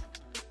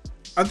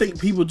 I think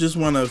people just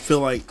want to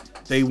feel like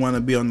they want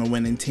to be on the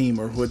winning team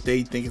or what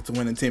they think is the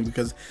winning team,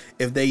 because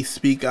if they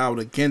speak out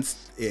against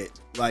it,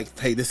 like,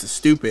 hey, this is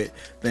stupid,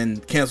 then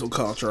cancel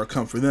culture will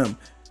come for them.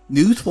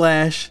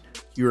 Newsflash,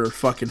 you're a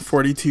fucking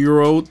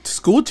 42-year-old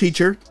school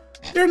teacher.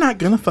 They're not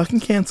gonna fucking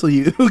cancel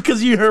you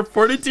because you're a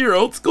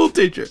 42-year-old school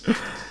teacher.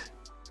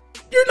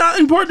 You're not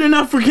important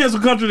enough for cancel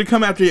culture to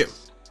come after you.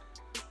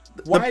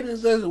 Why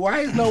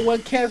is no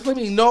one canceling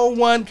me? No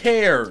one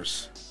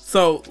cares.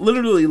 So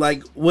literally,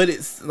 like what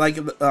it's like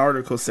the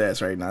article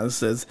says right now, it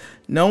says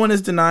no one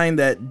is denying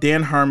that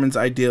Dan Harmon's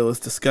ideal is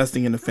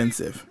disgusting and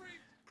offensive.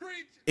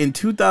 In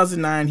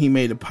 2009, he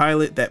made a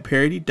pilot that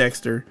parodied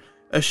Dexter,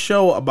 a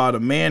show about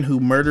a man who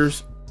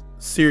murders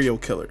serial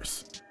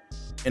killers.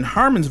 In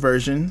Harmon's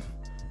version,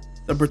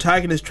 the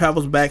protagonist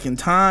travels back in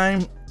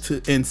time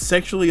and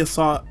sexually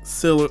assault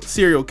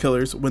serial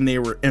killers when they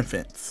were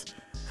infants.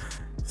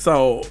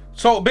 So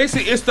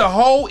basically, it's the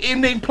whole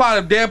ending plot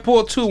of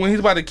Deadpool 2 when he's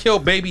about to kill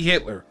baby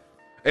Hitler.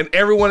 And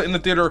everyone in the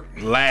theater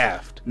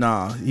laughed.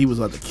 Nah, he was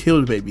about to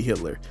kill baby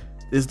Hitler.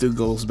 This dude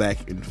goes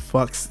back and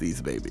fucks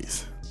these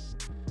babies.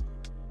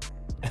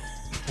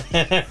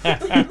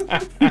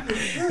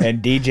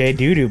 And DJ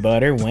Doo-Doo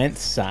Butter went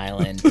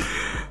silent.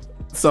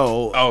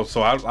 So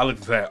I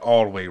looked at that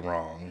all the way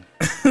wrong.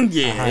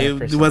 Yeah,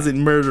 100%. It wasn't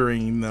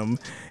murdering them.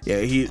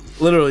 Yeah, he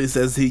literally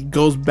says he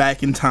goes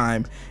back in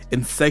time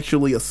and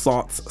sexually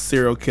assaults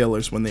serial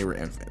killers when they were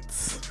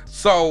infants.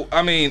 So,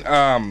 I mean,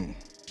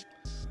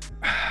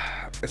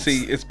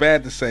 see, it's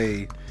bad to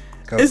say.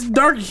 It's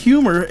dark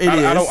humor.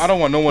 I don't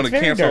want no one to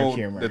cancel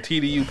the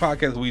TDU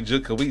podcast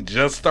we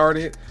just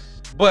started.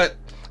 But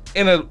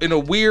in a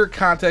weird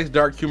context,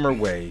 dark humor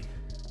way,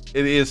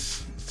 it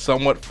is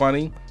somewhat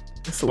funny.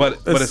 But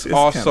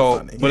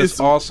it's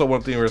also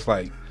one thing where it's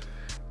like,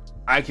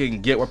 I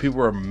can get why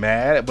people are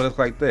mad, but it's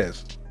like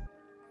this.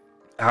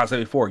 How I said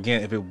before,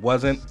 again, if it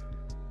wasn't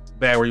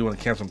bad where you want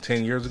to cancel him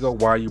 10 years ago,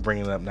 why are you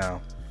bringing it up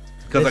now?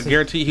 Because I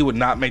guarantee he would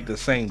not make the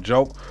same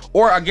joke.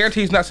 Or I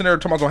guarantee he's not sitting there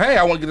talking about, hey,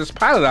 I want to get this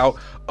pilot out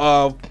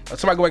of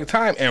somebody going back in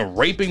time and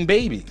raping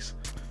babies.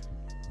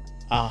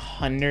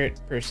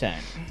 100%.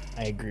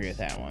 I agree with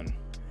that one.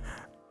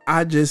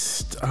 I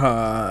just,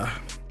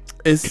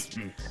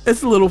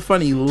 it's a little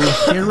funny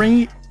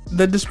hearing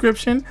the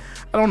description.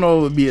 I don't know if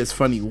it would be as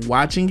funny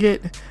watching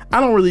it. I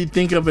don't really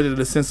think of it in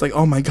a sense like,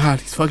 oh my God,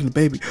 he's fucking the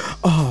baby.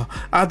 Oh,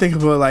 I think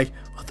of it like,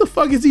 what the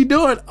fuck is he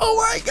doing? Oh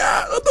my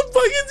God, what the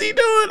fuck is he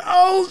doing?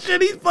 Oh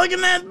shit, he's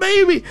fucking that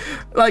baby.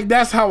 Like,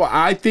 that's how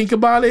I think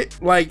about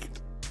it. Like,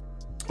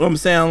 what I'm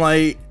saying,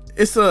 like,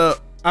 it's a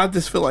I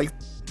just feel like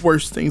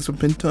worse things have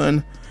been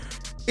done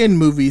in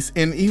movies,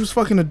 and he was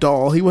fucking a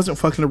doll. He wasn't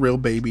fucking a real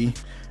baby.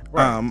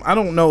 Right. I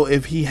don't know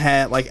if he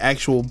had like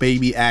actual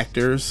baby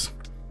actors,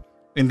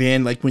 and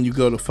then like when you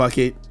go to fuck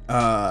it,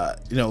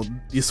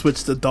 you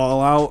switch the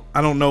doll out.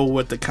 I don't know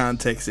what the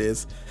context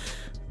is.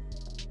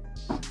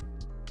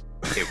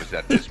 It was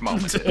at this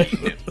moment that he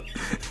knew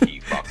he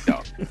fucked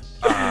up.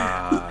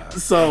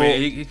 So I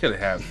mean, he could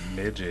have had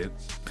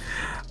midgets.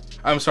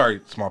 I'm sorry,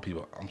 small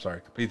people. I'm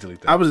sorry. Please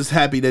delete that. I was just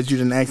happy that you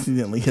didn't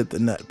accidentally hit the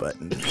nut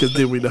button, because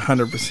then we'd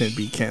 100%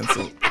 be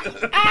canceled.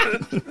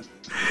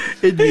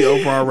 It'd be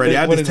over already.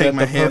 I just take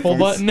my headphones. Purple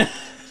button?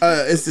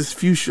 It's this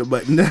fuchsia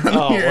button down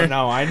here. Well,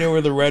 no, I knew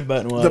where the red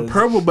button was. The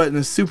purple button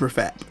is super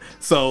fat.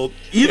 So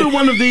either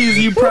one of these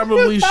you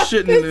probably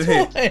shouldn't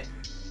have hit.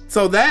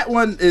 So that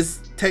one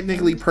is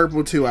technically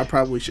purple too. I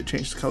probably should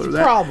change the color of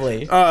that.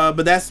 Probably.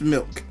 But that's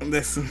milk.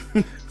 That's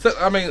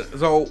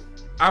so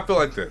I feel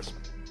like this.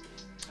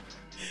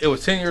 It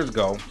was 10 years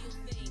ago.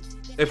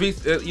 If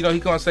he's, he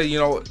gonna say,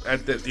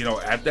 at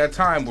that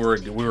time we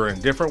were in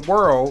a different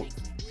world,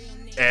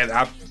 and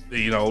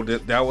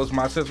that was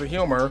my sense of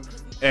humor,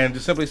 and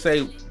to simply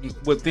say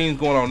with things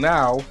going on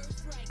now,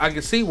 I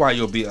can see why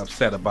you'll be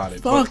upset about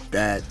it. Fuck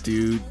that,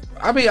 dude.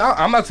 I mean,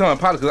 I'm not telling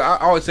apologize, because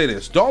I always say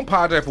this: don't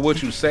apologize for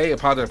what you say,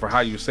 apologize for how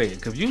you say it.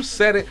 Because if you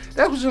said it,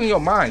 that's what's in your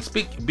mind.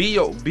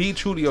 Be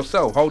true to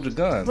yourself. Hold your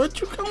guns. But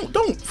you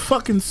don't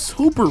fucking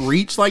super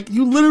reach. Like,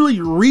 you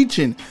literally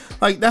reaching.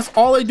 Like, that's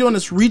all they doing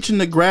is reaching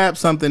to grab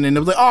something. And it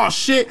was like, oh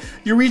shit,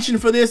 you're reaching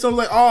for this. I was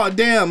like, oh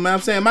damn, man, I'm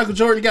saying Michael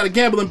Jordan got a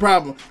gambling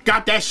problem.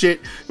 Got that shit.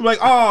 You're like,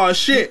 oh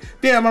shit,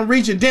 damn, I'm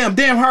reaching. Damn,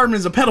 Dan Harmon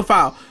is a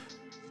pedophile.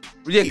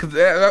 Yeah, because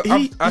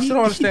I still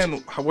don't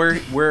understand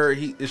where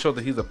it shows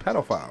that he's a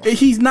pedophile.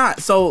 He's not.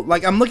 So,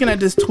 like, I'm looking at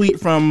this tweet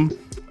from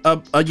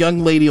a young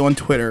lady on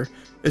Twitter.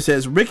 It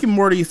says, Rick and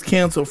Morty is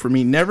canceled for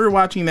me. Never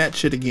watching that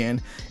shit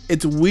again.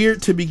 It's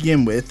weird to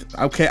begin with.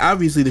 Okay,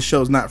 obviously the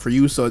show's not for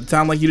you, so it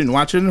sounds like you didn't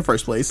watch it in the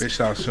first place.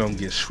 Bitch, I'll show him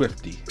get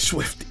swifty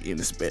in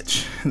this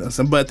bitch.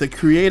 But the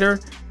creator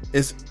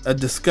is a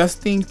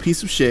disgusting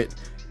piece of shit.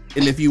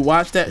 And if you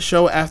watch that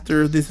show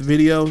after this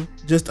video,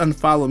 just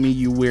unfollow me,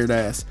 you weird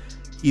ass.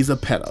 He's a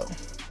pedo.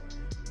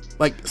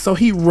 Like, so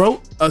he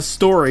wrote a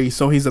story,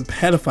 so he's a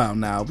pedophile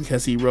now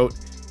because he wrote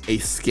a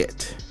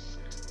skit.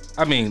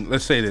 I mean,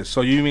 let's say this.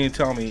 So you mean to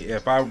tell me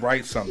if I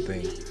write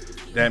something,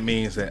 that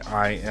means that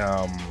I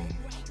am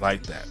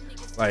like that?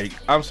 Like,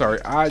 I'm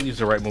sorry, I used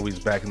to write movies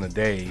back in the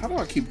day. How do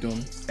I keep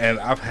doing this? And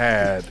I've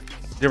had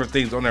different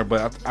things on there,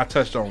 but I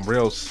touched on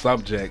real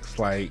subjects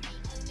like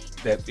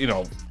that,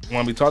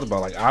 when we talked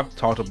about. Like, I've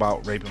talked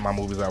about rape in my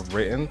movies I've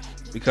written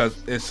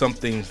because it's some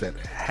things that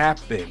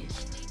happen.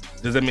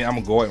 Does that mean I'm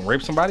gonna go out and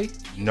rape somebody?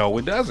 No,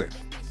 it doesn't.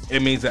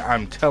 It means that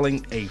I'm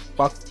telling a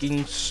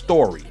fucking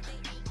story.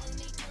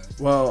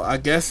 Well, I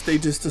guess they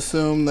just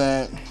assume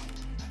that...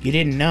 You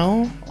didn't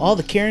know? All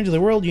the Karens of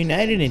the world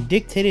united and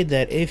dictated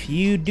that if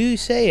you do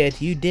say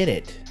it, you did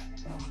it.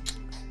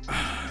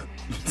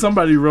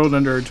 Somebody wrote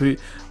under a tweet,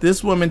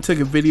 this woman took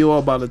a video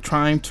about a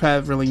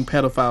time-traveling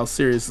pedophile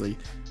seriously.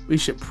 We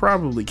should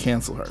probably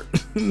cancel her.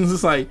 It's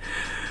just like,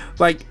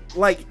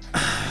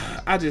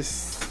 I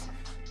just...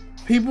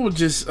 People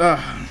just,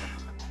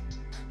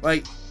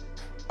 like...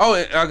 Oh,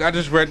 I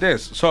just read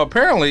this. So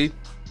apparently,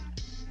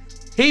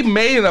 he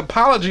made an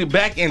apology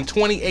back in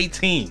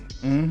 2018.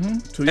 Mm-hmm.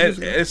 2 years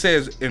ago. It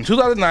says, in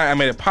 2009, I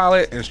made a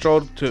pilot and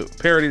strove to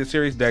parody the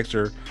series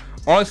Dexter,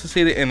 only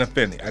succeeded in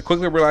offending. I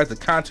quickly realized the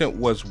content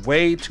was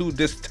way too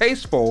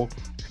distasteful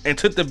and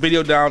took the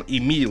video down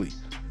immediately.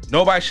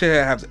 Nobody should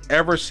have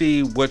ever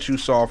seen what you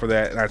saw for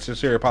that, and I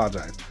sincerely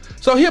apologize.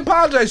 So he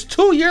apologized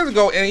 2 years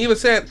ago and even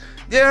said,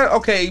 yeah,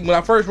 okay, when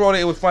I first wrote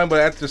it, it was fun,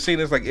 but after seeing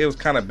this, like, it was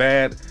kind of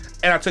bad,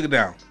 and I took it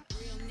down.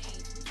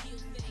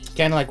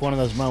 Kind of like one of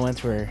those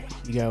moments where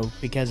you go,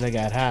 because I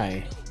got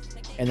high,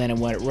 and then it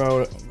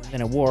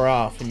wore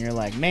off, and you're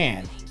like,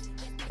 man,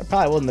 that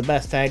probably wasn't the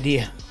best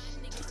idea.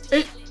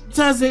 It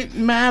doesn't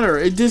matter.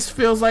 It just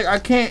feels like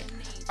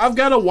I've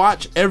got to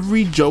watch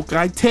every joke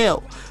I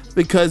tell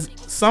because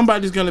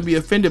somebody's going to be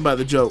offended by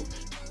the joke.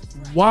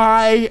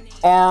 Why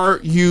are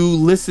you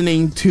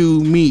listening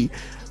to me?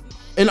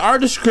 In our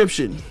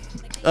description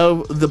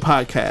of the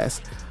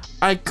podcast,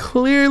 I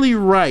clearly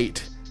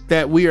write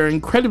that we are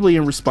incredibly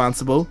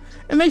irresponsible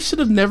and they should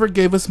have never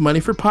gave us money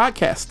for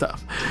podcast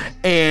stuff.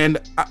 And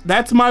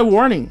that's my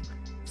warning.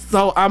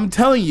 So I'm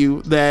telling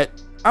you that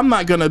I'm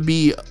not going to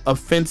be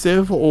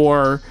offensive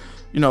or,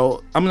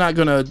 I'm not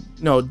going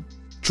to,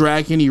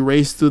 drag any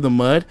race through the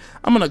mud.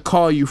 I'm going to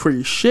call you for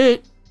your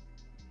shit,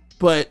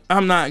 but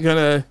I'm not going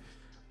to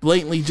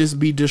blatantly just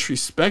be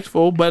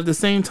disrespectful. But at the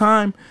same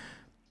time,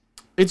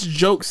 it's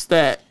jokes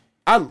that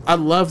I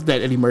love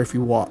that Eddie Murphy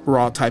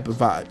raw type of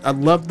vibe. I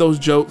love those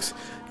jokes.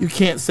 You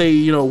can't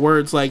say,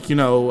 words like, I'm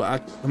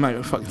not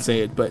gonna fucking say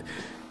it, but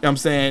I'm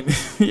saying,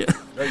 yeah.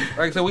 Like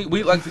I said,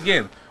 we like,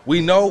 again,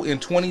 we know in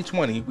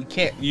 2020 we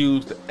can't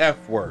use the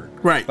F word.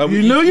 Right. Like,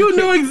 you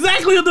knew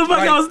exactly what the fuck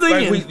I was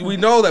thinking. Like we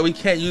know that we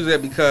can't use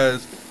that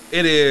because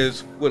It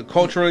is what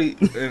culturally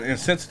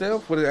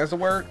insensitive. What is that's the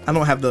word? I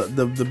don't have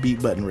the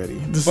beat button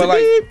ready. But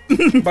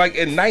like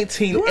in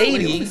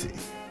 1980,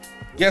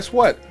 guess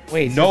what?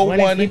 Wait, so when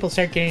did people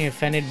start getting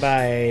offended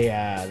by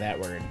that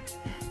word?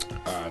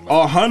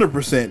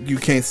 100%. You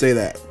can't say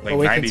that. Like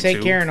we can say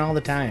Karen all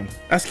the time.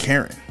 That's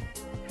Karen.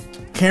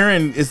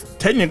 Karen is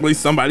technically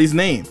somebody's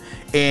name,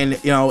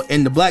 and you know,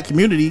 in the black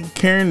community,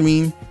 Karen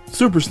mean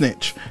super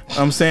snitch.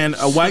 I'm saying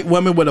a white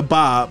woman with a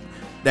bob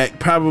that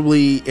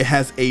probably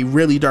has a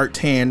really dark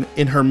tan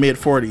in her mid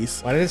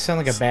 40s. Why does it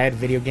sound like a bad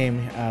video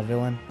game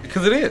villain?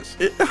 Because it is.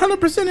 It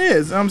 100%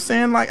 is. I'm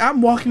saying, like,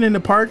 I'm walking in the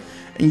park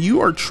and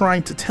you are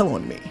trying to tell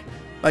on me.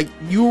 Like,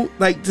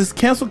 this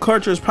cancel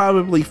culture is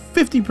probably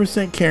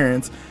 50%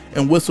 Karens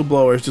and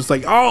whistleblowers just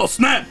like, oh,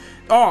 snap.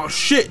 Oh,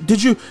 shit.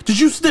 Did you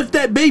sniff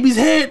that baby's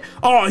head?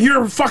 Oh,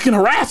 you're fucking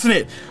harassing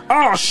it.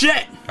 Oh,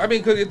 shit. I mean,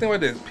 because you think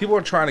about this. People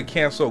are trying to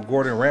cancel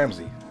Gordon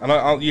Ramsay.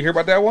 You hear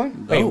about that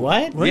one? Wait,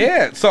 what?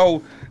 Yeah.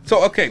 So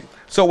okay.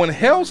 So when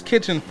Hell's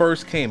Kitchen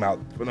first came out,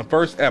 in the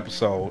first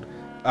episode,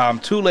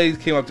 two ladies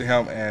came up to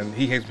him, and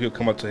he hates people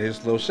come up to his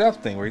little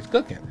chef thing where he's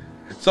cooking.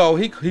 So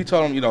he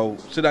told them, you know,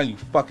 sit down, you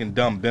fucking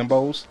dumb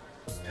bimbos.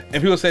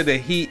 And people said that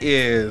he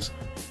is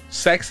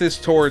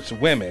sexist towards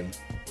women,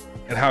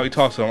 and how he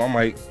talks to them. I'm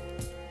like,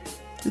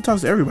 he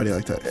talks to everybody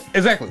like that.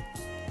 Exactly.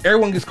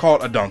 Everyone gets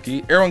called a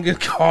donkey. Everyone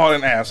gets called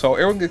an asshole.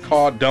 Everyone gets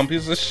called dumb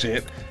pieces of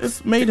shit.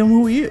 It's made him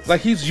who he is. Like,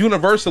 he's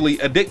universally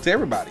a dick to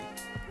everybody.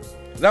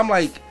 And I'm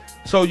like,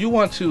 so you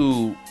want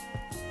to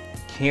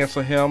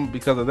cancel him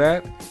because of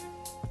that?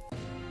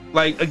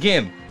 Like,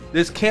 again,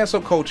 this cancel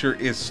culture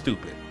is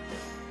stupid.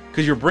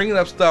 Because you're bringing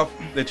up stuff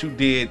that you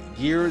did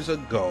years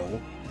ago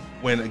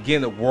when, again,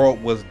 the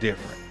world was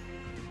different.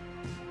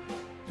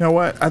 You know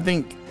what? I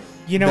think...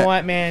 You know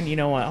what, man? You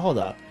know what? Hold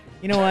up.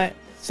 You know what?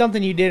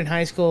 Something you did in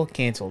high school,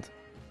 canceled.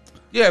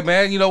 Yeah,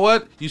 man. You know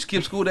what? You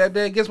skip school that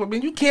day. Guess what,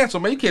 man? You cancel,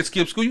 man. You can't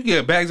skip school. You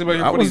get bags of money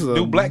for these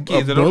new black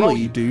kids that don't know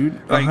you, dude.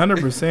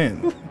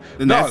 100%.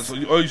 No, so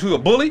you a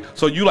bully?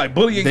 So you like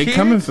bullying kids? They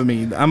coming for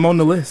me. I'm on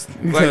the list.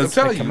 Like, I'm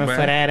telling you, man. For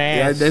that ass.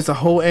 Yeah, there's a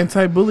whole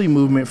anti-bully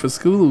movement for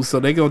schools,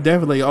 so they gonna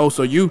definitely. Oh,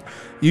 so you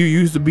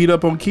used to beat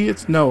up on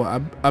kids? No,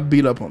 I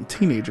beat up on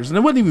teenagers, and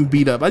it wasn't even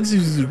beat up. I just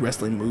used to do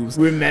wrestling moves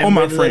on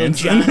my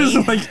friends. And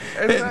it's like,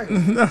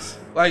 exactly.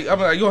 Like, I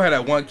mean, you had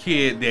that one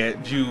kid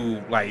that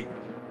you like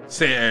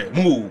said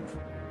move.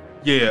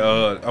 Yeah,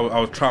 I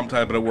was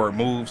traumatized by the word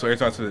move, so every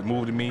time I said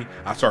move to me,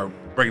 I started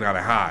breaking out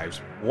in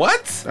hives.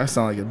 What? That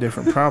sounds like a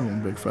different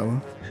problem, big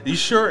fella. You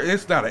sure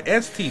it's not an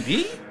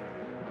STD?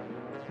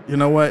 You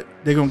know what?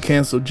 They're gonna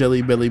cancel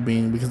Jelly Belly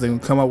Bean because they're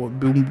gonna come out with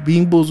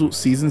Bean Boozled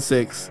Season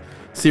 6,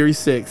 Series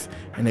 6,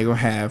 and they're gonna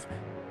have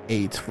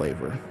AIDS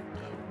flavor.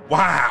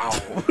 Wow.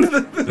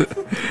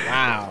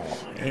 Wow.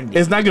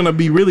 It's not gonna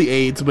be really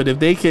AIDS, but if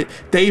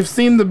they've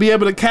seemed to be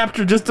able to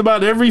capture just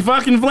about every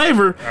fucking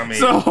flavor. I mean,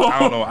 so, I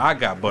don't know. I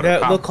got butter.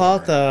 They'll call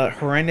it the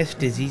Horrendous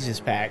Diseases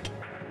Pack.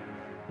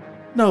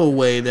 No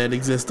way that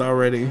exists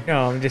already.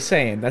 No, I'm just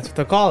saying. That's what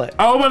they'll call it.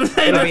 Oh, but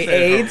it'll be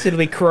AIDS. It'll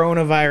be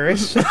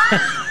coronavirus.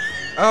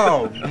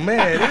 Oh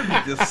man,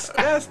 that'd be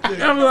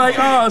disgusting. I'm like,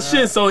 oh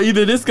shit. So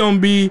either this gonna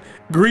be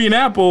green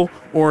apple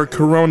or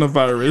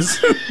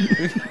coronavirus.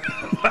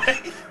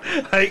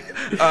 Like,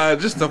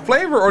 just the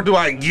flavor, or do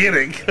I get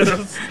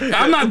it?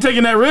 I'm not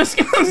taking that risk.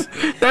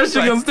 That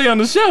shit gonna stay on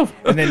the shelf.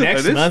 And then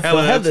next month we'll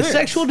have the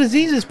Sexual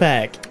Diseases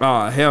Pack.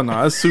 Oh hell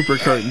no, that's super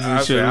curtains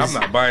and shit. I'm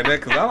not buying that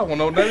because I don't want to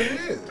know what it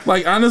is.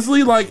 Like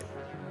honestly, like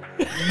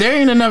there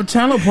ain't enough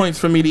channel points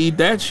for me to eat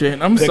that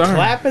shit. I'm sorry. The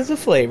clap is a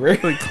flavor.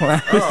 The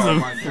clap is a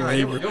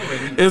flavor.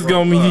 It's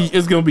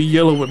gonna be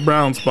yellow with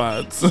brown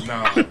spots.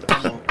 No,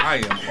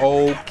 I am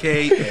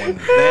okay on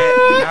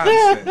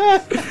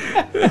that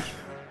nonsense.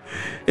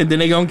 And then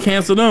they gonna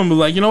cancel them. But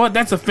like, you know what?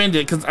 That's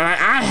offended because I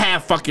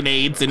have fucking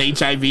AIDS and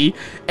HIV,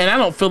 and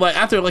I feel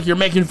like you're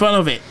making fun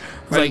of it.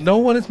 It's like no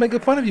one is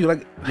making fun of you.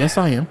 Like, yes,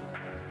 I am.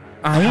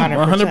 I am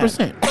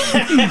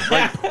 100%.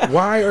 Like,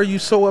 why are you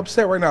so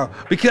upset right now?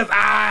 Because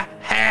I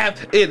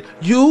have it.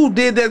 You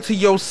did that to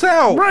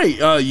yourself.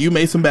 Right. You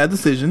made some bad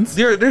decisions.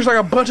 There's like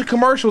a bunch of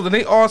commercials and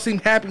they all seem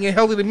happy and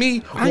healthy to me.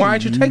 Why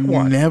didn't you take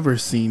one? I've never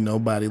seen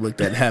nobody look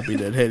that happy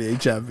that had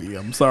HIV.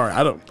 I'm sorry.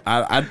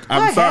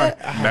 I'm sorry.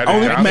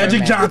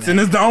 Magic Johnson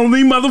is the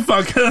only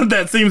motherfucker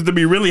that seems to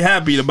be really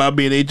happy about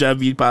being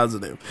HIV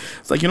positive.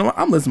 It's like, you know what?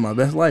 I'm living my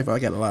best life. I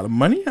got a lot of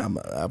money. I've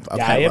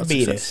had a lot of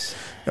success.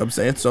 You know what I'm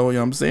saying? So, you know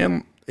what I'm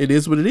saying? It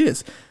is what it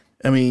is.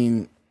 I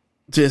mean,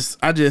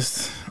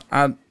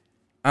 I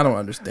don't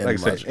understand. Like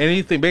I said,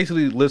 anything,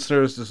 basically,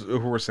 listeners, this is who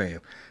we're saying,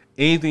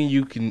 anything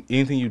you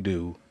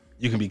do,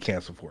 you can be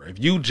canceled for. If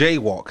you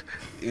jaywalk,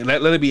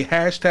 let it be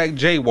hashtag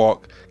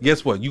jaywalk,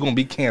 guess what? You're going to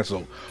be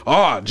canceled.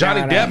 Oh,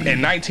 Johnny Depp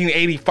in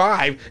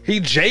 1985,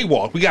 he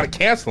jaywalked. We got to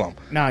cancel him.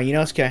 No, you know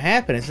what's going to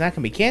happen? It's not going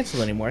to be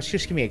canceled anymore. It's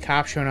just going to be a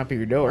cop showing up at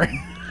your door.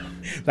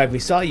 Like we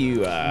saw you.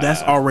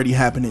 That's already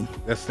happening.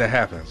 That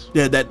happens.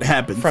 Yeah, that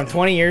happened. From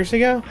 20 years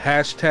ago?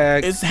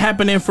 Hashtag. It's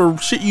happening for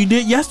shit you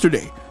did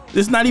yesterday.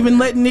 It's not even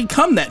letting it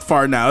come that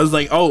far now. It's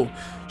like, oh,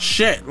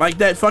 Shit, like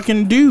that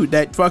fucking dude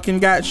that fucking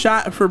got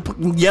shot for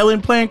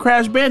yelling playing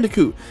Crash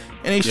Bandicoot.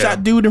 And they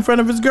shot dude in front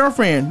of his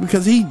girlfriend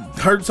because he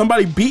heard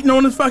somebody beating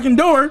on his fucking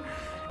door.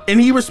 And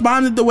he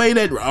responded the way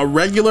that a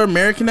regular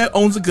American that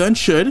owns a gun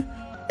should.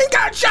 And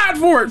got shot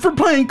for it for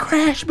playing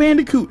Crash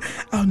Bandicoot.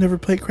 I'll never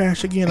play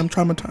Crash again. I'm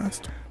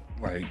traumatized.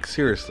 Like,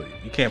 seriously,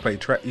 you can't play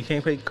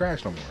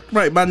Crash no more.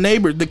 Right, my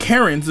neighbor, the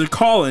Karens, are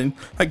calling.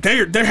 Like,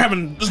 they're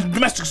having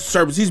domestic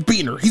service. He's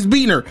beating her.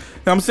 You know what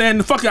I'm saying?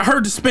 The fuck, I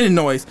heard the spinning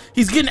noise.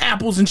 He's getting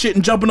apples and shit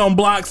and jumping on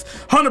blocks.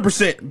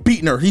 100%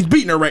 beating her. He's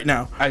beating her right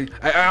now.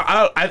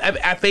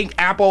 I think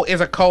apple is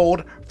a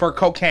code for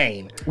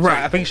cocaine. Right.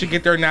 So I think you should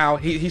get there now.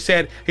 He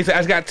said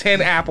I've got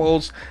 10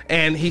 apples,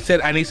 and he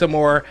said I need some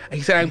more.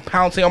 He said I'm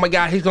pouncing. Oh my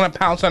God, he's gonna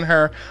pounce on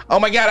her. Oh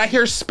my God, I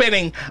hear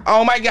spinning.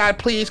 Oh my God,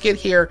 please get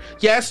here.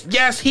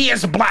 Yes, he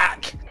is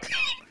black.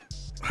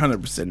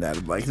 100%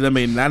 that. Like, I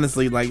mean,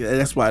 honestly, like,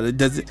 that's why it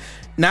does it.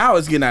 Now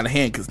it's getting out of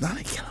hand because now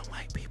they're killing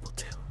white people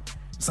too.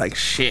 It's like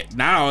shit.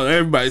 Now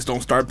everybody's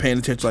don't start paying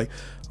attention. Like,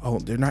 oh,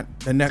 they're not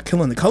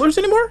killing the colors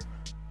anymore.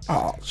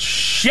 Oh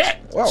shit!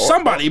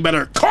 Somebody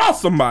better call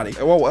somebody.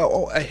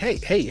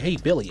 Hey,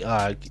 Billy.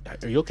 Are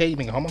you okay? You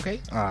being home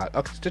okay?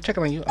 Okay, just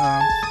checking on you.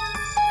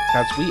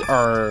 Cause we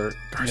are,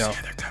 Garcia,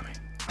 they're coming.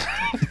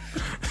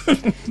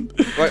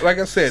 like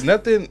I said,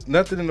 nothing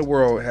in the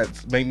world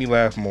has made me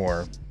laugh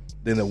more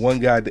than the one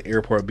guy at the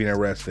airport being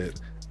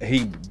arrested. And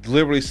he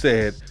literally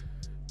said,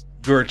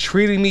 "You're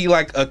treating me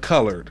like a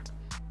colored."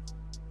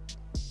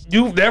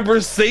 You've never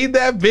seen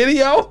that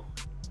video?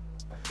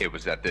 It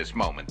was at this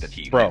moment that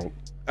he Bro,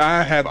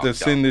 I have to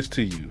send this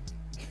to you.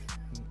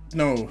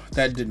 No,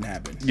 that didn't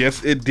happen.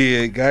 Yes, it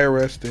did. Guy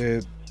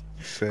arrested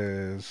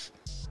says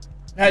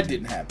that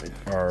didn't happen.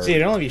 See,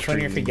 it'd only be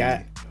funnier if he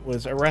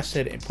was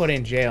arrested and put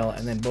in jail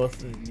and then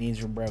both of the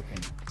knees were broken.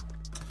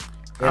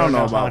 I don't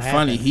know about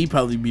funny. He'd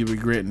probably be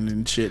regretting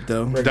and shit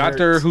though.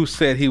 Doctor who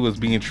said he was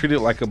being treated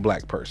like a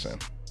black person.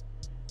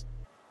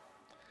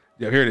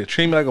 Yeah, here it is.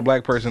 Treat me like a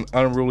black person,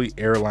 unruly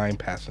airline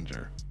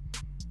passenger.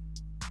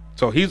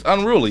 So he's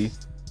unruly.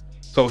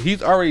 So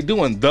he's already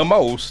doing the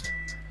most.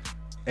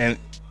 And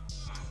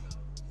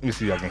let me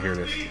see if I can hear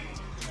this.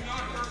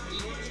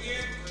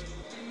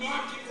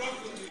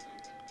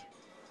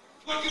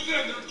 Look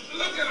at him.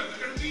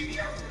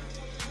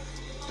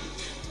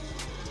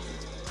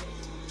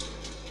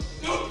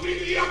 Don't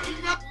beat me up.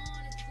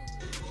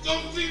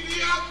 Don't beat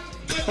me up.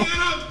 Look at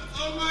him.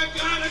 Oh my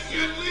God, I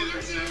can't believe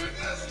they're doing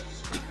this.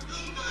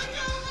 Oh my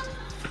God.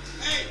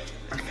 Hey,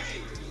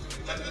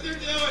 look what they're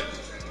doing.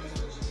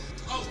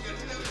 Oh, get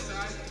to the other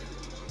side.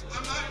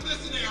 I'm not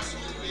listening,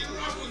 asshole. Be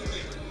rough with me.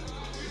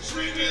 You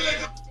treat me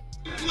like a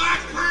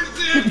black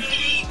person.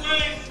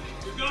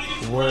 You're gonna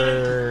get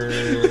Word.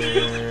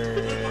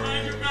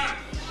 behind your back.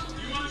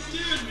 You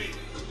understand me?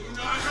 Do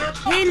not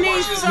hurt. He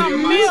needs some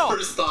milk.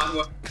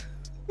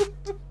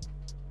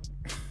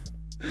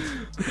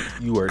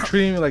 You are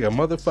treating me like a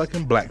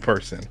motherfucking black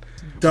person.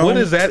 Don't. What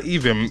is that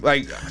even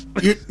like?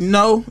 You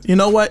know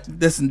what?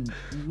 That's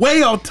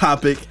way off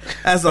topic.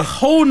 As a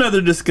whole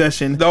nother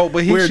discussion. No,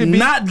 but we're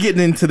not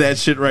getting into that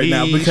shit right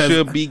now because he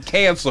should be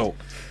canceled.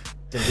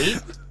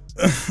 Delete?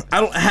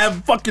 I don't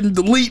have fucking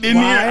delete in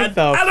here. I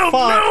don't know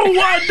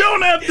why I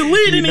don't have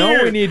delete in here. You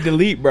know we need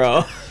delete,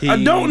 bro.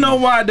 I don't know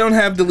why I don't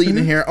have delete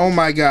in here. Oh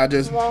my God,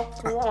 that's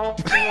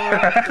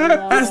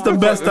the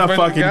best I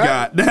fucking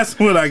got. That's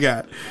what I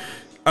got.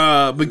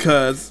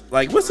 Because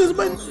like, what's this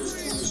button?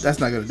 That's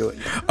not gonna do it.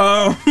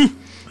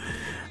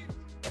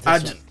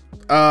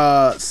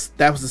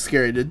 That was a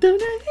scary.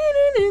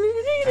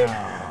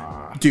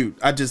 Dude,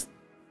 I just.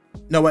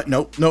 No what?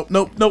 Nope.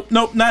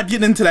 Not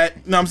getting into that.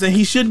 You know what I'm saying?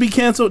 He should be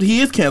canceled.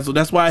 He is canceled.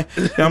 That's why,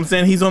 you know what I'm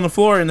saying, he's on the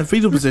floor in the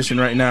fetal position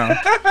right now.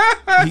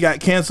 He got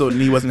canceled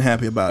and he wasn't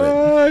happy about it.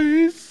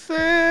 He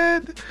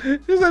said,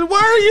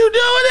 why are you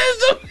doing this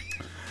to me?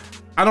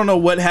 I don't know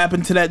what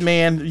happened to that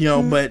man, you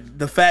know, but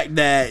the fact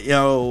that, you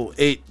know,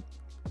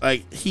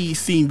 he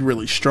seemed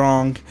really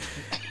strong.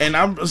 And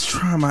I'm just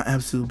trying my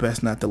absolute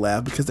best not to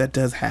laugh because that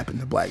does happen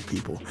to black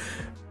people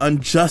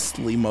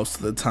unjustly most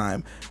of the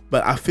time.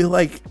 But I feel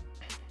like,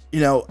 you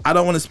know, I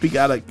don't want to speak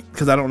out of,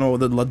 because I don't know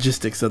the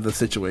logistics of the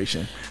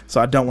situation. So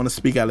I don't want to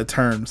speak out of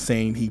turn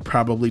saying he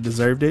probably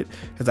deserved it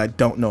because I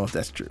don't know if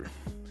that's true.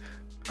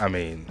 I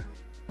mean,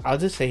 I'll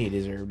just say he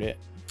deserved it.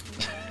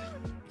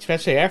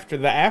 Especially after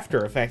the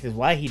after effect is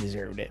why he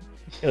deserved it.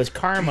 It was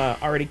karma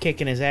already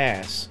kicking his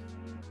ass.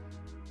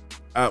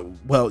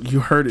 Well, you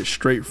heard it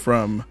straight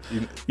from,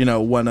 you know,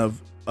 one of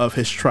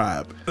his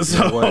tribe.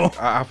 So you know what?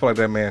 I feel like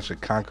that man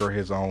should conquer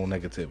his own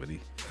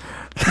negativity.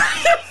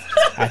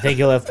 I think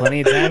he'll have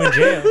plenty of time in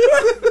jail.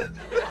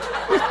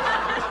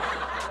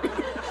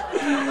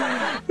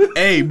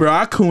 Hey, bro,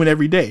 I coon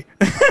every day.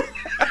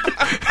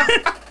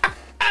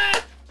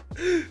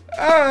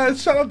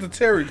 Shout out to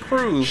Terry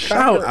Crews.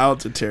 Shout out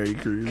to Terry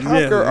Crews.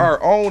 Conquer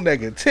our own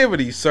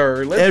negativity,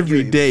 sir.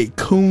 Every day.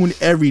 Coon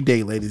every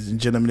day, ladies and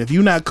gentlemen. If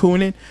you're not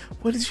cooning,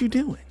 what is you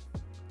doing?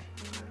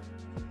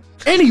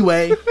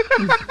 Anyway.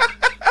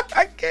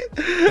 I can't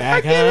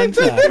Back on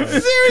topic.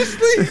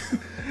 Seriously.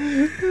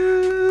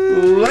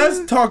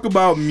 Let's talk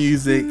about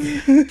music.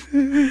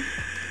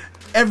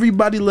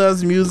 Everybody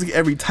loves music.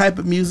 Every type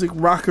of music: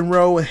 rock and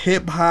roll,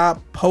 hip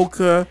hop,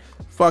 polka,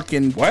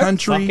 fucking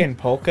country. Fucking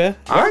polka.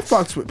 I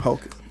fucks with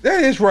polka.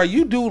 That is right.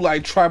 You do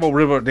like tribal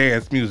river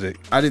dance music.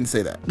 I didn't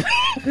say that.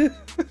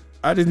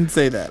 I didn't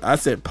say that. I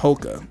said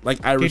polka,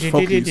 like Irish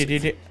folk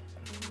music.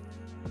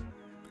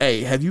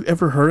 Hey, have you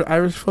ever heard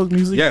Irish folk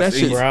music? Yes, that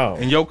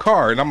shit, in your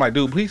car. And I'm like,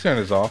 dude, please turn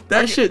this off.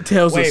 That shit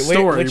tells a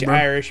story, which bro.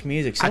 Irish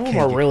music? Some of them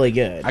are really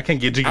good. I can't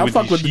get jiggy I with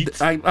fuck these with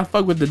sheets. I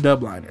fuck with the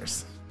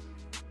dubliners.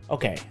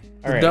 Okay, all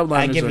The right.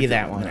 dubliners I give are you good.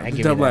 that one. Yeah, I the give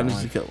you that dubliners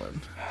one. are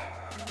killing.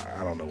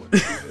 I don't know what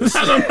this is.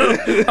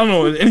 I don't know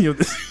what any of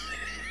this.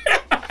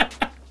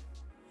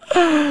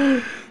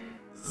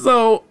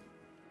 So,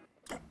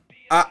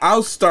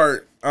 I'll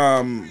start.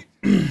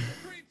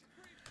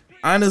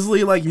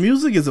 Honestly, like,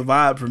 music is a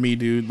vibe for me,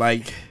 dude.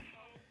 Like,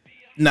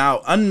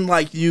 now,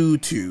 unlike you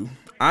two,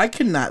 I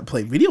cannot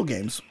play video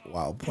games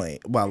while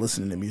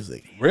listening to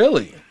music.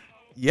 Really?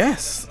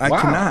 Yes, I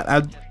Wow.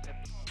 cannot.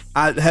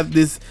 I have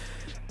this.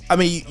 I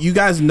mean, you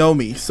guys know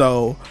me,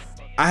 so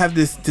I have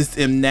this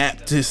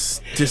innate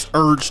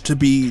urge to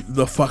be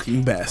the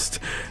fucking best.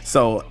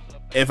 So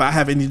if I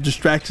have any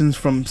distractions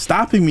from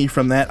stopping me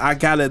from that, I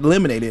gotta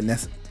eliminate it, and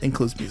that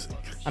includes music.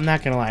 I'm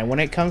not gonna lie. When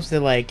it comes to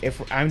like, if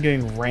I'm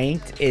doing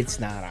ranked, it's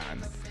not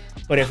on.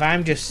 But if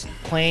I'm just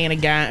playing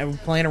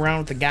around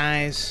with the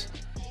guys,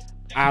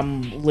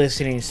 I'm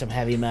listening to some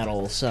heavy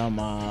metal, some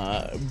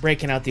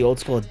breaking out the old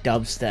school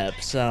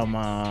dubstep, some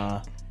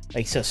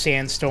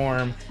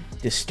Sandstorm,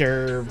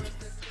 Disturbed,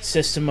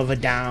 System of a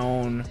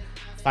Down,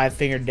 Five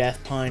Finger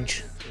Death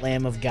Punch,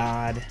 Lamb of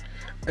God.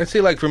 And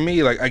see, like, for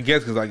me, like, I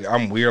guess because, like,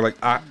 I'm weird.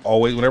 Like, I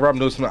always, whenever I'm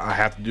doing something, I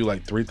have to do,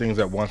 like, 3 things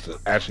at once to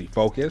actually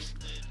focus.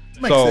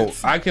 Makes So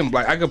sense. I can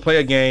play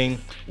a game,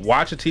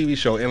 watch a TV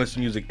show, and listen to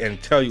music,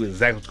 and tell you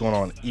exactly what's going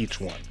on in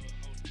each one.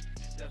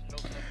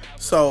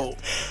 So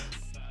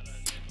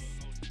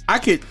I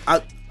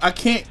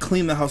can't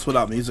clean the house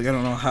without music. I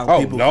don't know how Oh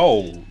people.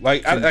 no!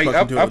 Like, I can fucking do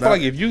it feel without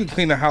like it. if you can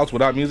clean the house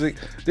without music,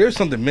 there's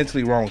something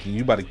mentally wrong with you.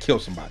 You about to kill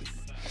somebody.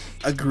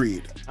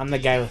 Agreed. I'm the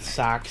guy with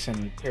socks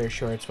and pair of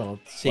shorts while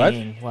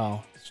singing,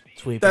 while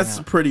sweeping That's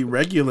out. pretty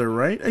regular,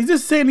 right? He's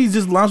just saying he's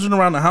just lounging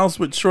around the house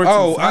with shorts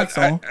Oh, and socks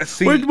on. I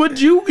see.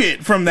 What'd you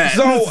get from that?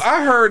 So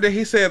I heard that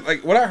he said,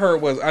 like, what I heard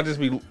was I just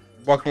be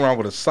walking around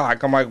with a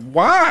sock. I'm like,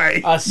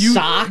 why? A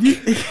sock?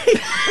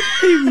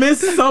 He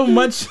missed so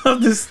much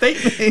of the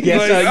statement. Yeah,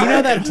 Like, so you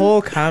know that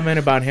whole comment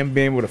about him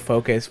being able to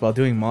focus while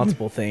doing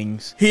multiple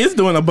things? He is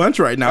doing a bunch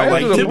right now. I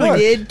Like, do the He bunch.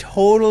 did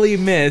totally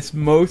miss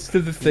most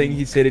of the thing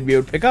he said he'd be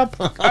able to pick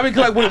up on. I mean,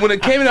 'cause, like, when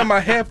it came into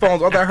my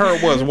headphones, all I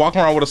heard was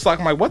walking around with a sock.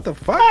 I'm like, what the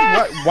fuck?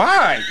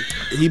 Why?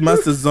 he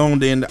must have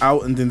zoned in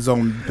out and then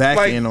zoned back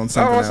Like, in on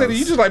something I else. said,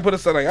 you just like put a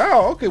sock like,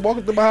 oh, okay,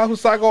 walking through my house with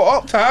sock.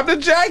 Oh, time to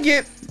jack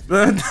it.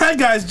 That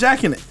guy's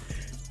jacking it.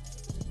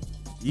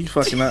 You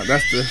fucking up.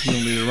 That's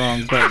definitely the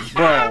wrong button.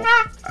 Bro,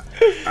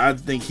 I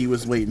think he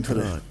was waiting for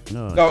the.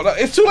 no,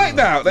 it's too late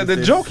now. The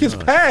joke is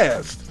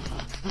past.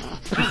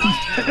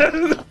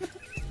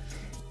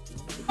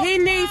 He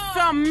needs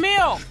some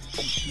milk.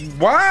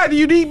 Why do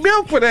you need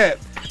milk for that?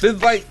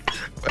 It's like,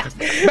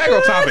 back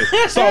on topic.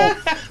 So,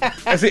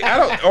 I see, I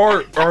don't,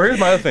 or here's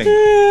my other thing.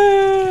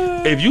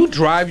 If you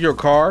drive your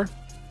car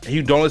and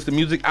you don't listen to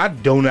music, I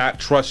do not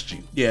trust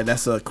you. Yeah,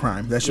 that's a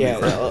crime. That should Yeah,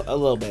 be a crime. a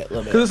little bit.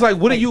 Because it's like,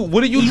 what are you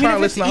trying to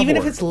listen to? Even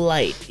if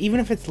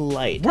it's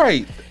light.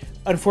 right.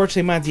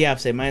 Unfortunately, mine's the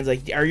opposite. Mine's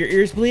like, are your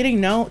ears bleeding?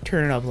 No,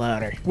 turn it up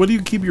louder. What do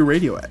you keep your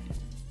radio at?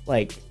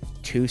 Like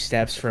 2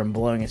 steps from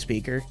blowing a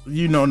speaker.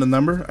 You know the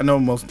number? I know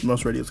most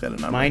radios got a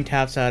number. Mine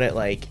tops out at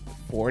like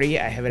 40.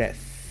 I have it at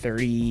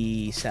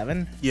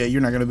 37. Yeah, you're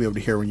not gonna be able to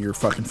hear when you're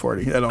fucking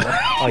 40 at all.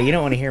 Oh, you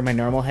don't want to hear my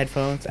normal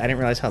headphones? I didn't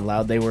realize how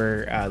loud they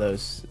were.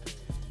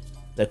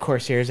 The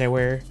Corsairs I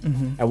wear.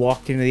 I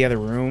walked into the other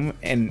room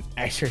and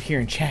I started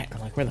hearing chat.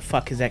 I'm like, where the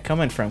fuck is that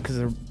coming from?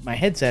 Because my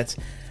headset's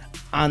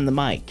on the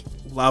mic.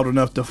 Loud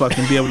enough to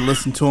fucking be able to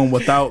listen to them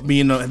without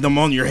being them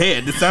on your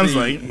head. It sounds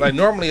like. Like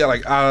normally,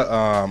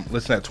 I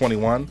listen at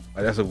 21.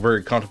 Like, that's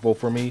very comfortable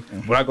for me.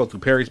 When I go through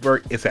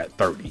Perrysburg, it's at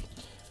 30.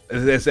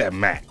 It's at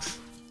max.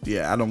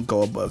 Yeah, I don't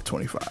go above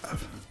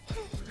 25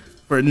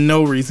 for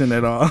no reason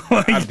at all.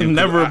 Like, I do,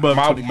 never above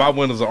my 25. my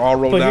windows are all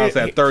rolled But down. here- It's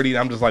at 30.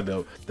 I'm just like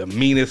the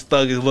meanest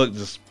thuggish look.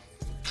 Just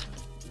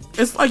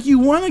It's like you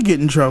want to get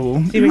in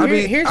trouble. See, but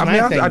here's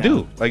my thing. I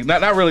though. do. Like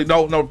not really.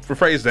 No,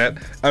 rephrase that.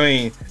 I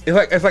mean,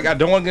 it's like I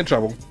don't want to get in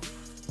trouble,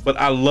 but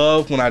I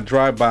love when I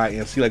drive by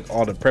and see like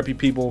all the preppy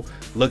people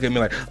look at me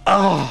like,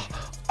 oh,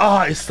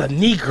 it's the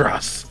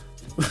Negros.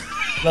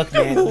 Look,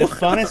 man, the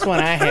funnest one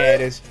I had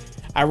is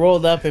I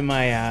rolled up in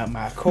my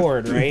my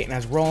Accord, right? And I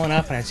was rolling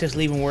up and I was just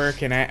leaving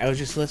work and I was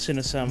just listening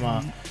to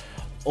some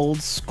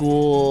old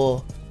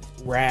school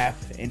rap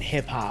and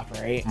hip hop,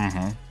 right?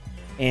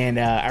 And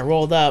I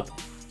rolled up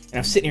and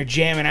I'm sitting here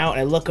jamming out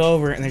and I look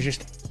over and there's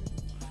just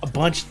a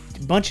bunch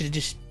of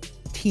just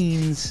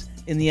teens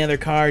in the other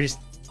car just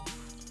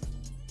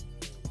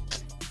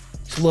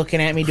just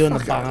looking at me doing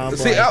the bomb.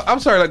 See, I'm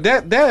sorry, like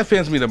that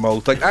offends me the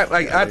most. Like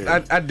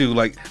I do.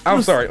 Like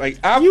I'm sorry, like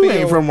You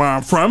ain't from where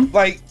I'm from.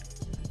 Like,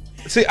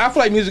 see, I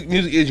feel like music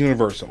is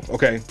universal.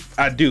 Okay,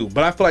 I do,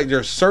 but I feel like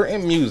there's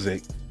certain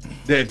music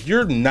that if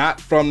you're not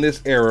from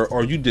this era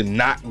or you did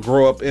not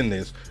grow up in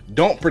this,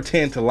 don't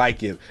pretend to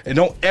like it, and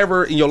don't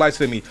ever in your life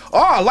say to me, "Oh,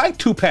 I like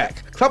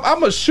Tupac." I'm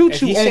gonna shoot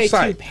if you on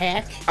sight.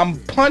 Tupac, I'm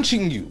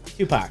punching you.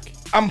 Tupac.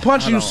 I'm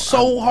punching you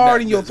so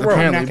hard in your throat.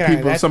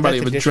 Apparently, somebody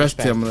that's a addressed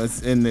him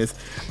in this.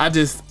 I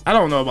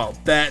don't know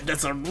about that.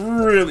 That's a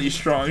really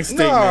strong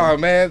statement. No,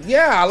 man.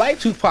 Yeah, I like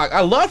Tupac.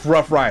 I love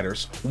Rough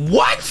Riders.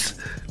 What?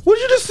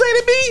 What'd you just say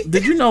to me?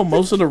 Did you know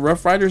most of the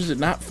Rough Riders did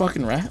not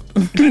fucking rap?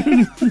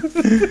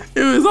 It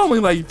was only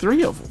like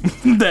 3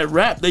 of them that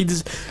rap.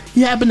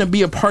 He happened to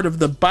be a part of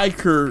the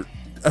biker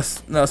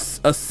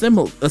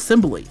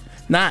assembly,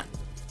 not.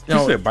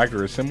 You said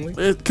biker assembly?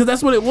 Because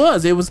that's what it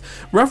was. It was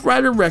Rough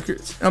Rider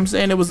Records. I'm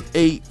saying it was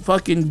a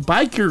fucking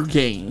biker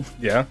gang.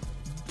 Yeah.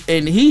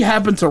 And he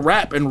happened to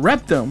rap and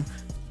rep them.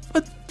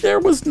 But there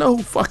was no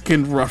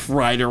fucking Rough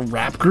Rider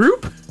rap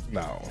group.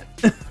 No.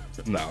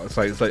 No, it's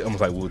like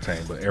almost like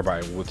Wu-Tang, but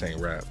everybody in Wu-Tang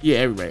rap. Yeah,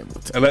 everybody in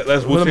Wu-Tang. And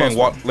let's Wu-Tang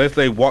let's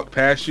they walk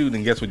past you,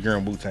 then guess what, you're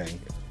in Wu-Tang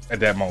at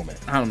that moment.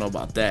 I don't know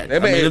about that. I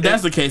mean, if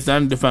that's the case, then I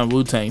need to find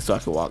Wu-Tang so I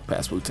can walk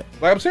past Wu-Tang.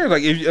 Like, I'm serious.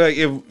 Like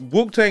if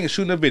Wu-Tang is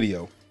shooting a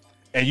video,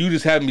 and you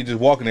just happen to be just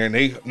walking there, and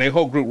they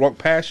whole group walk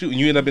past you, and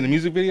you end up in the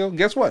music video,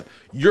 guess what?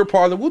 You're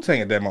part of the Wu-Tang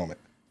at that moment.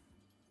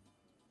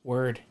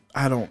 Word.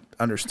 I don't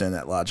understand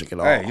that logic at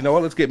all. Hey, you know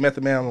what? Let's get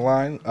Method Man on the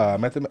line.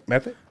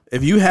 Method?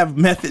 If you have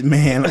Method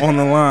Man on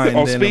the line,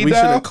 then we should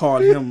have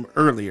called him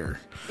earlier.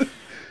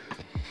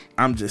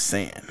 I'm just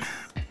saying.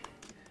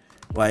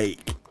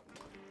 Like,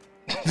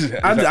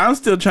 I'm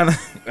still trying to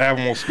have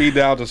him on speed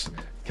dial, just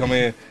come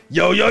in.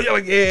 Yo,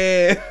 like,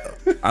 yeah.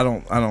 I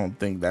don't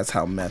think that's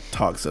how Meth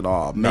talks at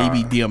all.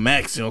 Maybe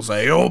DMX, you'll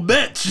say, "Yo,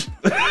 bitch,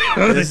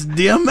 it's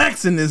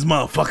DMX in this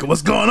motherfucker.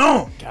 What's going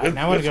on?" God,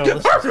 now I want to go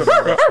listen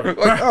to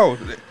like, oh,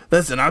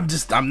 listen,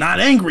 I'm not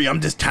angry.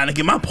 I'm just trying to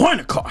get my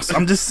point across.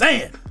 I'm just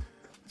saying,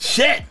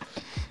 shit.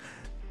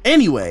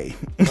 Anyway,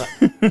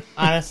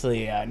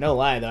 honestly, no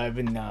lie though, I've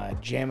been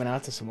jamming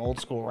out to some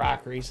old school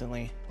rock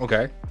recently.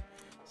 Okay.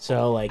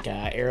 So like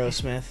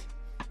Aerosmith.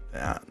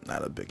 Yeah,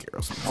 not a big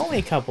Aerosmith. Only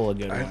a couple of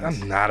good ones.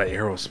 I'm not an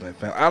Aerosmith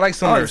fan. I like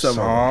some of their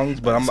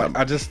songs, but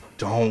I just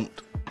don't.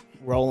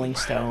 Rolling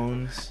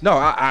Stones. No,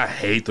 I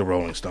hate the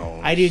Rolling Stones.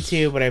 I do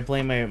too, but I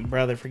blame my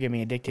brother for getting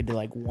me addicted to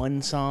like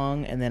one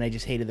song, and then I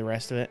just hated the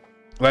rest of it.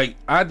 Like,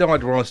 I don't like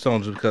the Rolling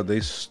Stones because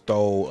they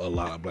stole a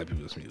lot of black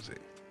people's music.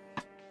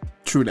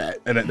 True that.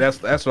 And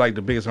that's like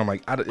the biggest. I'm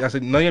like, I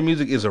said, none of your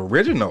music is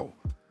original.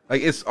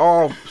 Like, it's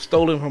all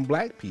stolen from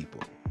black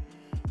people.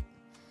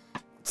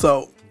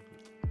 So.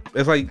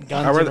 It's like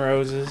Guns N'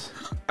 Roses.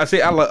 I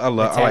say I like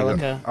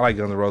Guns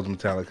N' Roses,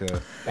 Metallica.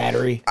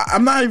 Battery.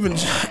 I'm not even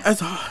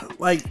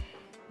like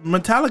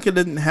Metallica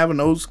didn't have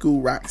an old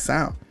school rock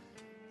sound.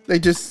 They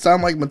just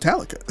sound like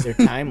Metallica. They're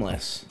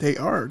timeless. They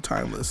are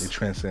timeless. They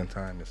transcend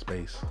time and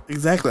space.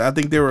 Exactly. I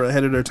think they were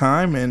ahead of their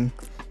time, and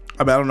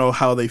I don't know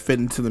how they fit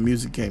into the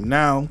music game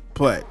now,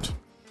 but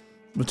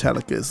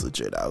Metallica is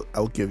legit.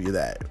 I'll give you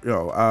that. You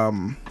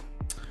know,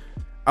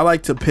 I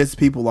like to piss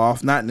people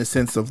off, not in the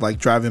sense of like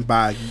driving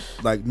by,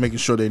 like making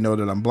sure they know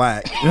that I'm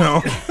black. You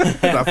know,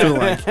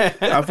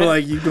 I feel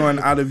like you're going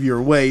out of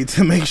your way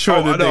to make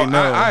sure that they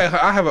know.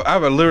 I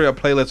have literally a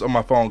playlist on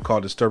my phone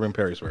called "Disturbing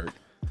Perrysburg."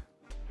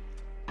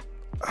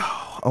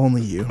 Oh,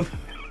 only you.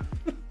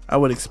 I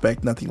would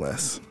expect nothing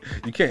less.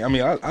 You can't. I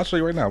mean, I'll show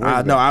you right now.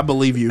 No, I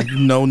believe you.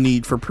 No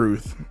need for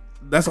proof.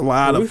 That's a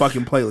lot of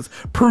fucking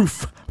playlists.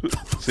 Proof.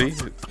 See,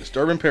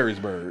 "Disturbing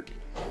Perrysburg."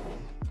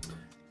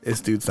 This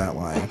dude's not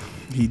lying.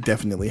 He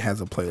definitely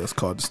has a playlist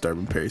called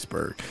Disturbing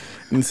Perrysburg.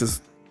 And this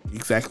is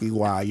exactly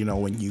why, you know,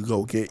 when you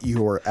go get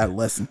your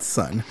adolescent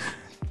son,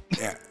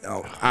 yeah,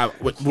 I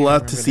would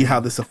love to see how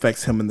this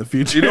affects him in the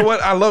future. You know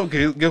what? I love,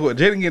 guess what?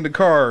 Jaden get in the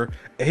car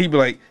and he'd be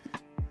like,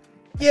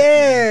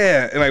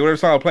 yeah. And like whatever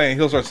song I'm playing,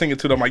 he'll start singing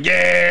to them like,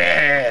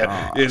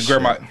 yeah. His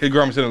grandma sitting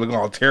there looking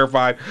all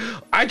terrified.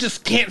 I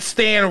just can't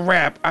stand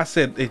rap. I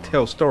said, they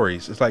tell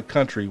stories. It's like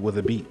country with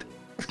a beat.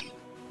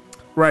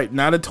 Right,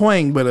 not a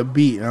twang, but a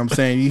beat. I'm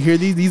saying, you hear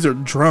these? These are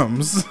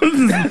drums.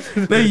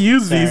 They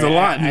use these a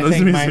lot in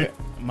this music.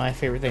 My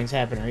favorite thing's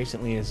happened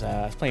recently is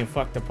I was playing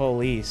 "Fuck the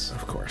Police."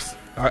 Of course.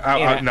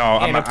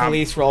 I'm a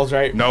police rolls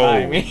right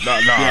by me. No.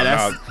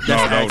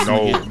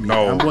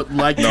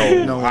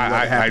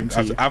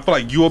 I feel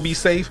like you will be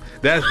safe.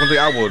 That's one thing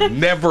I will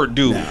never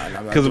do.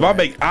 Because if I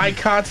make eye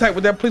contact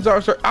with that police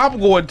officer, I'm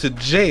going to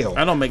jail.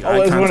 I don't make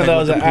eye contact. It was one of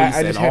those. With the police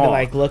I just had to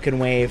like look and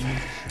wave.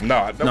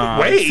 No,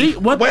 wait. See,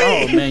 what?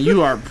 Wait. Oh man,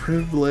 you are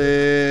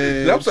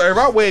privileged. I'm sorry. If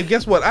I wave,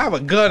 guess what? I have a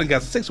gun and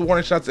got 6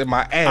 warning shots in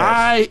my ass.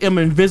 I am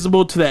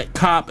invisible to that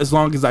cop as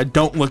long as I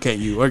don't look at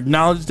you or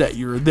acknowledge that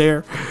you're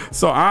there.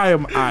 So I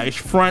am eyes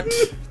front,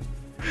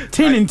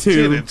 10 and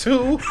 2, 10 and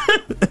 2,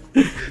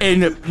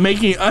 and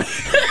making.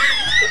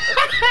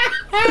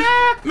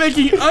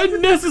 making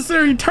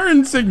unnecessary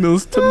turn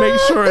signals to make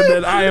sure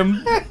that I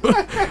am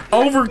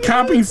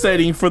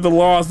overcompensating for the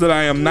laws that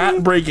I am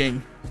not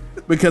breaking.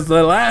 Because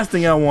the last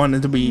thing I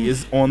wanted to be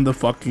is on the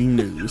fucking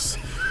news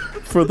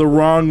for the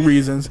wrong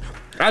reasons.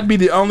 I'd be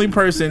the only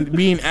person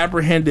being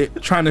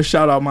apprehended trying to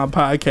shout out my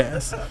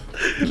podcast.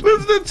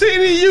 Listen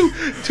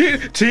to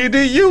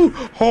TDU,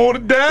 hold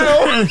it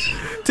down.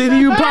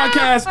 TDU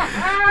Podcast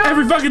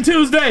every fucking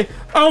Tuesday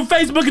on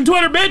Facebook and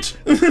Twitter, bitch.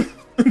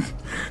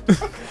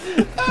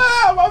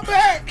 My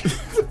back.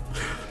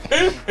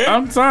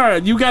 I'm sorry.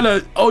 You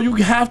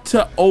have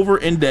to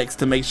over-index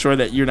to make sure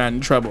that you're not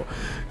in trouble.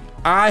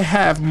 I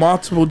have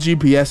multiple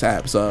GPS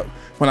apps up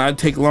when I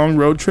take long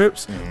road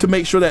trips to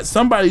make sure that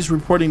somebody's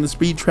reporting the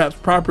speed traps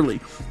properly.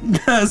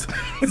 Because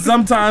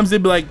sometimes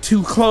it'd be like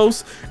too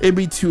close, it'd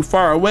be too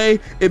far away,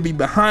 it'd be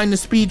behind the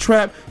speed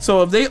trap.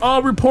 So if they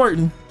all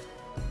reporting,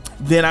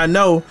 then I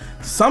know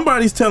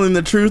somebody's telling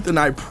the truth and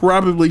I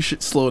probably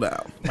should slow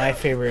down. My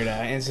favorite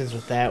instance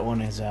with that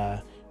one is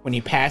when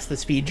you pass the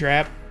speed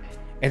trap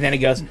and then it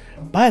goes,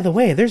 by the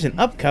way, there's an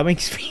upcoming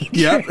speed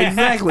trap. Yeah,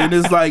 exactly. And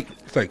it's like,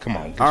 come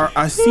on.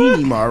 I seen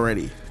him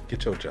already.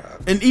 Get your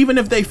job. And even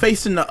if they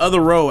face in the other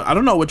road, I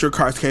don't know what your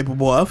car's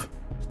capable of.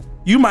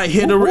 You might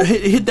hit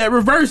that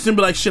reverse and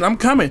be like, shit, I'm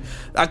coming.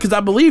 Because I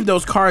believe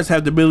those cars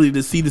have the ability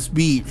to see the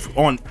speed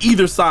on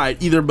either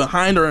side, either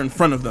behind or in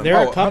front of them. There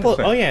are a couple.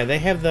 100%. Oh yeah, they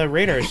have the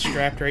radar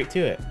strapped right to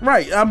it.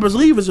 Right. I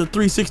believe it's a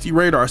 360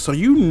 radar. So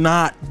you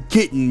not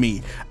getting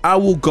me. I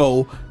will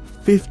go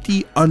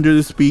 50 under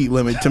the speed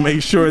limit to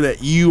make sure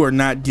that you are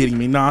not getting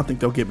me. No, I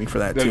think they'll get me for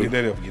that too.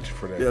 They'll get you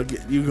for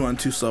that. You going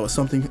too slow.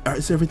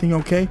 Is everything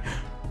okay?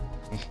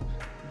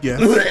 Yeah.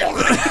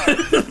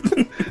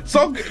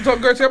 So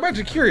Gertie, I'm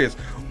actually curious.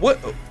 What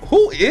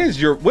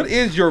is your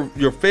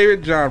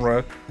favorite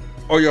genre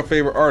or your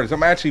favorite artist?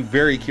 I'm actually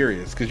very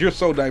curious because you're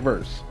so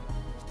diverse.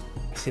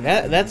 See,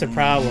 that's a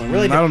problem.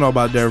 Really, I don't know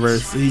about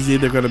diverse. He's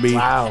either going to be.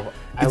 Wow.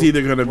 It's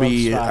either going to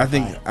be. Spotify. I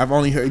think I've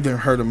only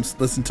heard him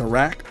listen to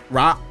rock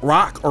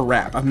or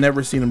rap. I've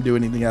never seen him do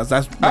anything else.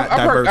 That's not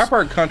diverse. I've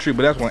heard country,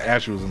 but that's when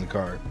Ashley was in the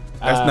car.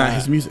 That's not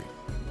his music.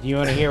 Do you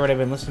want to hear what I've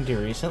been listening to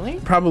recently?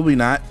 Probably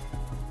not.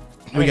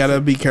 We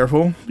gotta be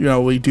careful. You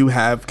know, we do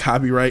have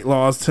copyright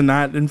laws to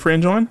not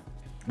infringe on.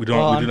 We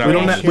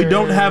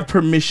don't have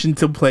permission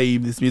to play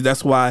this music.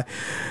 That's why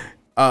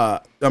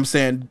I'm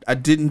saying I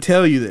didn't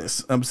tell you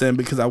this. I'm saying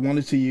because I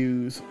wanted to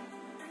use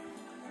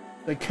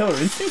the Killer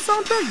Instinct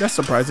soundtrack. That's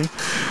surprising.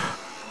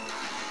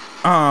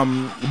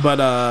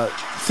 But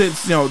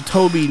since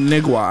Toby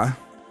Nigwa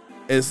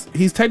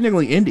he's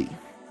technically indie.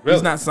 Really?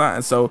 He's not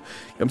signed, so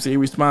I'm saying he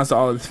responds to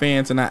all of his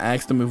fans, and I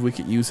asked him if we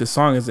could use his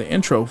song as the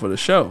intro for the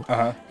show.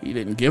 He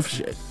didn't give a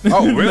shit.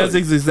 Oh, really? That's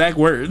his exact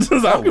words.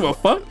 I don't give a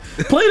fuck.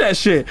 Play that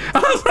shit.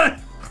 I was like,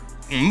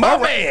 my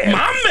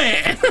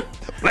man,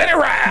 let it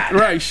ride.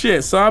 Right,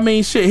 shit. So I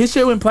mean, shit. His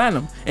shit went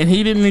platinum, and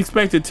he didn't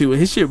expect it to. And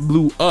his shit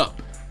blew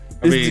up.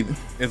 It's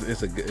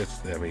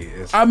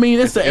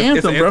the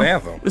anthem, bro.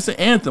 Anthem. It's an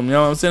anthem, you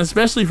know what I'm saying?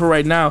 Especially for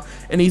right now.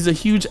 And he's a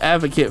huge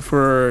advocate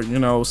for,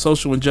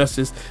 social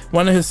injustice.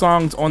 One of his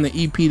songs on the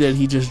EP that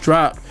he just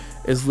dropped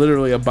is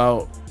literally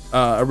about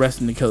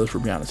arresting the killers for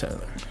Breonna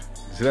Taylor.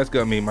 See, that's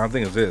good. I mean, my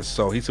thing is this.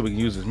 So he said we can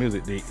use his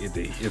music.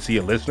 Is he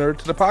a listener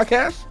to the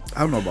podcast? I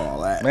don't know about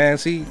all that. Man,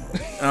 see.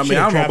 I mean,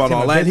 I don't know about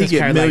all that. He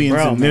get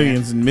millions and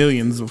millions and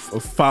millions of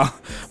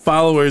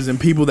followers and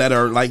people that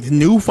are like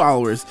new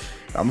followers.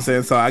 I'm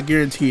saying, so I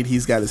guaranteed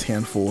he's got his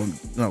handful,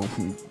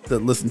 to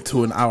listen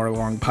to an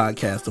hour-long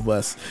podcast of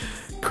us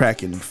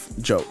cracking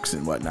jokes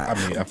and whatnot.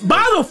 I mean,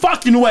 by the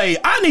fucking way,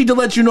 I need to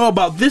let you know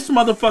about this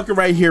motherfucker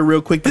right here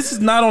real quick. This is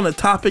not on the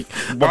topic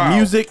of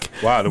music,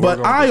 but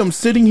I am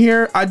sitting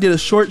here. I did a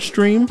short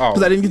stream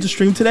because I didn't get to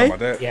stream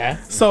today.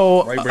 Yeah.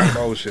 So, why you bring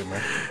all this shit,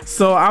 man?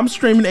 So I'm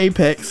streaming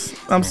Apex.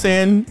 I'm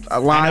saying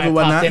live and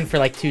whatnot. I popped in for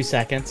like 2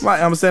 seconds.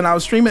 Like I'm saying, I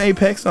was streaming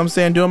Apex. I'm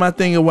saying doing my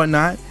thing and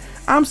whatnot.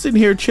 I'm sitting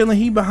here chilling.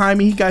 He behind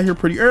me. He got here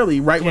pretty early,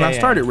 when I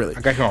started. Really,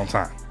 I got here on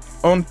time.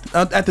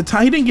 At the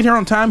time, he didn't get here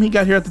on time. He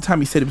got here at the time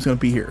he said he was going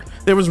to be here.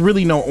 There was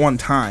really no on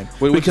time.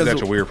 Which is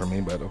actually weird for me,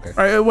 but okay.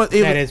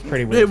 That is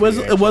pretty weird. It was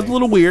a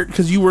little weird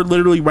because you were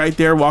literally right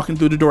there, walking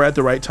through the door at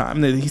the right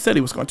time. He said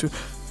he was going to.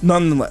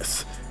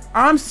 Nonetheless,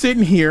 I'm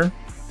sitting here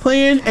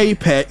playing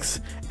Apex,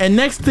 and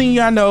next thing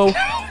I know,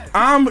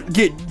 I'm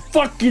getting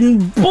fucking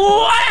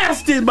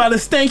blasted by the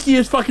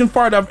stankiest fucking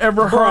fart I've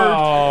ever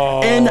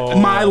heard in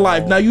my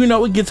life. Now,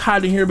 it gets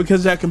hot in here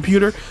because of that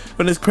computer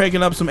when it's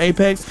cranking up some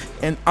Apex,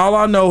 and all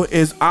I know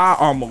is I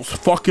almost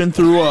fucking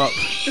threw up.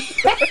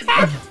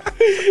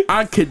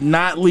 I could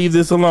not leave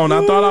this alone.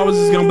 I thought I was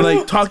just gonna be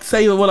like,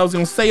 say what I was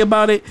gonna say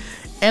about it,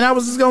 and I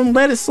was just gonna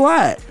let it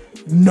slide.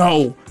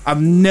 No,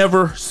 I've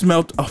never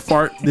smelt a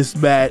fart this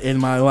bad in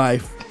my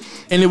life.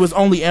 And it was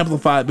only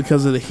amplified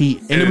because of the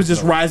heat. And it was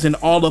just rising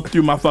all up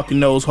through my fucking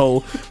nose hole,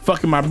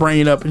 fucking my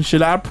brain up and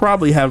shit. I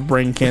probably have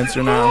brain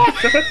cancer now.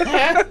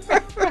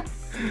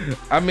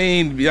 I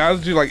mean, to be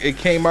honest with you, like, it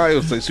came out, it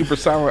was like super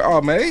silent. Oh,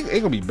 man, it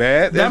ain't gonna be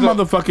bad. That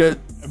motherfucker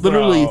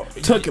literally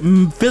took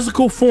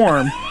physical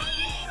form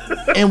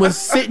and was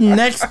sitting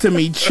next to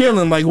me,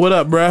 chilling. Like, what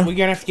up, bruh? We're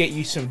gonna have to get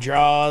you some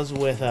draws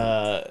with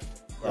a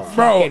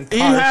Bro, he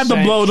had to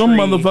blow them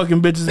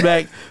motherfucking bitches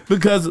back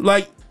because,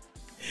 like,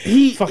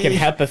 he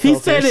HEPA he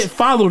filters. said it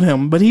followed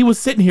him, but he was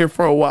sitting here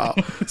for a while,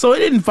 so it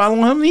didn't follow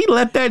him. He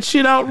let that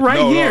shit out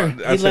here.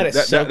 I He let it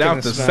said, soak that in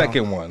was the the smell.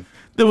 second one.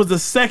 There was a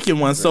second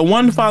one, so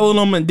one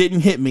followed him and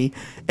didn't hit me,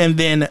 and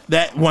then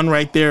that one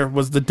right there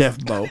was the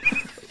death blow.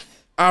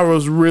 I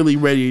was really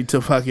ready to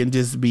fucking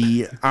just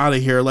be out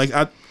of here. Like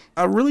I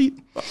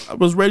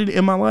was ready to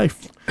end my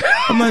life.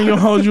 I'm not even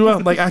gonna hold you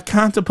up. Like I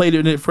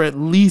contemplated it for at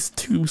least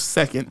 2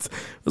 seconds. I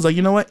was like,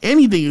 you know what?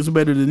 Anything is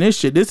better than this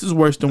shit. This is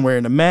worse than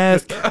wearing a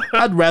mask.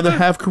 I'd rather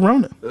have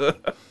corona.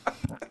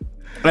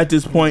 At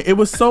this point, it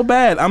was so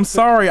bad. I'm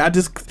sorry.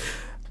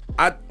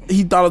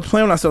 He thought I was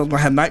playing when I said I was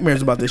gonna have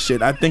nightmares about this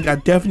shit. I think I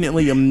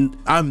definitely am.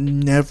 I'm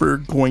never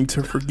going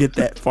to forget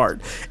that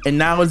fart. And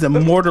now it's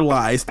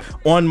immortalized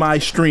on my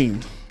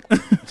stream.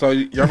 So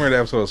y'all remember that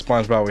episode of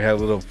SpongeBob where we had a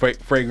little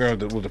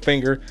fragrance with the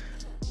finger?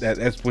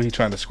 That's what he's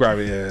trying to describe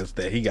it as,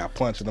 that he got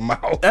punched in the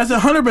mouth. That's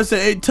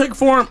 100%. It took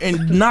form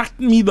and knocked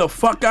me the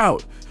fuck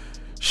out.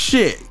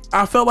 Shit,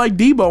 I felt like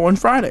Debo on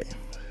Friday.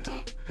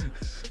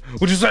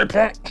 What'd you say,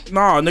 punk?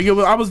 No,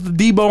 nigga, I was the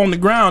Debo on the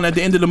ground at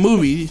the end of the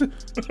movie. You know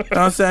what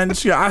I'm saying?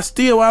 Shit, I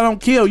steal, I don't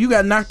kill. You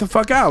got knocked the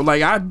fuck out.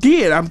 Like I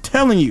did. I'm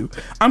telling you.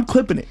 I'm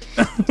clipping it.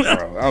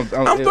 Bro,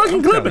 I'm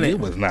fucking clipping it. It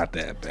was not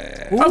that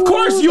bad. Of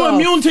course, you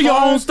immune to your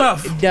own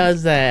stuff. It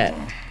does that.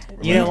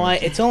 You know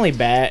what? It's only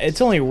bad.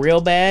 It's only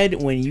real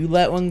bad when you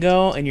let one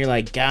go and you're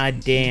like,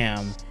 God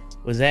damn,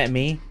 was that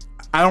me?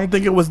 I don't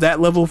think it was that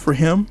level for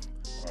him.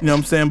 You know what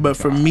I'm saying? But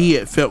for me,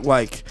 it felt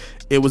like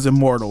it was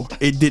immortal.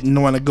 It didn't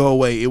want to go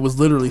away. It was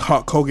literally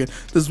Hulk Hogan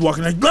just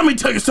walking like, let me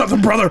tell you something,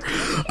 brother.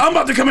 I'm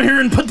about to come in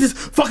here and put this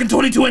fucking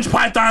 22-inch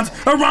pythons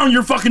around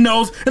your fucking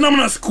nose, and I'm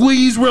going to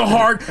squeeze real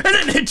hard and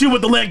then hit you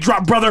with the leg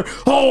drop, brother.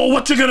 Oh,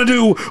 what you going to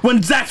do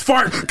when Zach's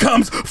fart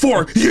comes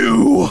for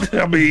you?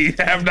 I mean,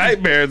 have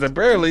nightmares,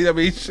 apparently. I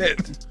mean, shit.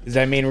 Does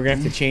that mean we're going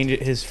to have to change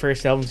it? His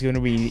first album's going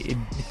to be...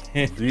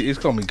 It's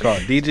going to be called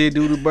DJ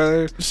Doodle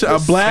Brother. A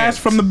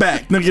blast from the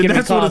back. Nigga,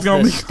 that's what it's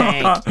going to be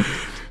called.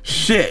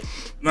 Shit.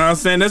 Know what I'm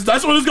saying?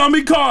 That's what it's gonna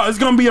be called. It's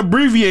gonna be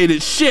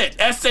abbreviated. Shit.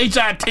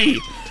 SHIT.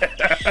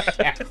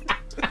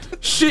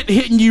 Shit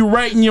hitting you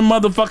right in your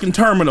motherfucking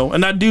terminal.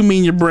 And I do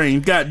mean your brain.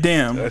 God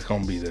damn. That's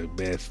gonna be the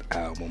best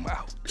album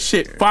out.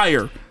 Shit.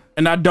 Fire.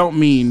 And I don't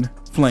mean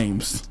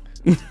flames.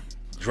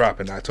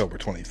 Dropping October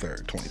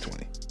 23rd,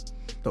 2020.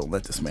 Don't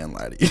let this man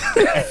lie to you.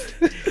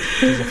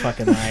 He's a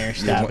fucking liar.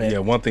 Stop it. Yeah,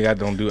 one thing I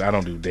don't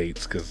do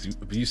dates, because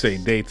if you say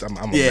dates, I'm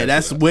yeah,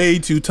 that's way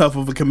too tough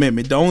of a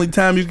commitment. The only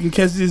time you can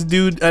catch this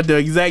dude at the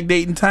exact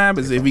date and time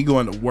is if he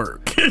going to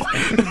work.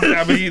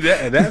 I mean,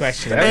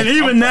 that's and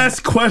even that's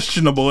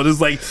questionable. It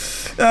is like,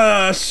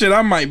 shit,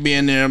 I might be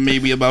in there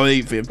maybe about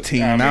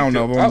 8:15. I don't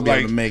know if I'm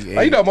going to make it.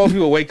 Like, you know, most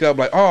people wake up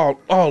like, oh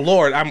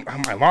Lord,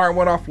 my alarm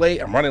went off late.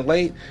 I'm running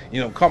late.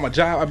 You know, call my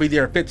job. I'll be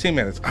there in 15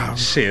 minutes.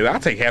 Shit, I'll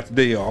take half the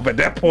day off at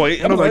that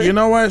point. I was like, you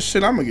know what?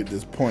 Shit, I'm gonna get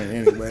this point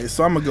anyway.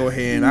 So I'm gonna go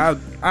ahead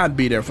and I'd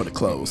be there for the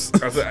close.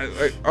 I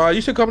said,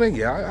 you should come in.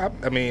 Yeah,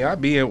 I mean,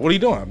 I'd be in. What are you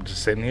doing? I'm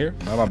just sitting here,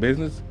 mind my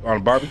business, on a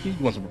barbecue.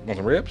 You want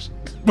some ribs?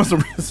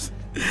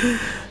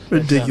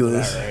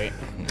 Ridiculous. Right.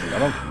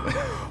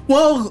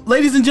 Well,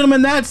 ladies and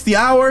gentlemen, that's the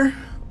hour.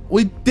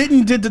 We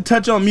didn't get to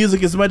touch on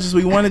music as much as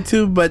we wanted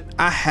to, but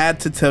I had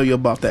to tell you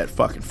about that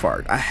fucking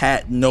fart. I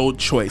had no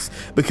choice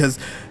because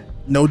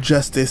no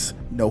justice,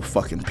 no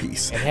fucking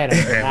peace. It had a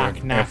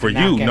and for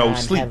you, no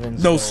sleep.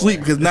 No sleep,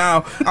 because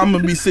now I'm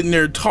gonna be sitting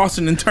there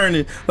tossing and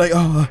turning like,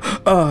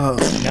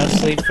 No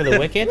sleep for the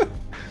wicked?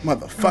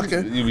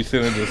 motherfucker. You be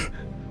sitting just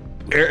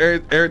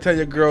every time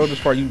your girl this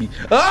far, you be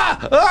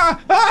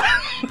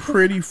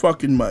Pretty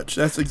fucking much.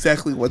 That's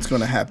exactly what's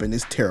gonna happen.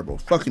 It's terrible,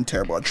 fucking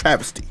terrible, a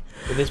travesty.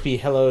 Would this be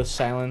Hello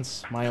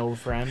Silence, my old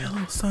friend?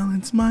 Hello,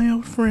 silence, my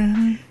old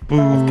friend.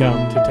 I've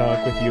come to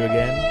talk with you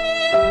again.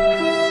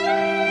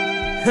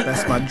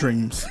 That's my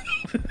dreams.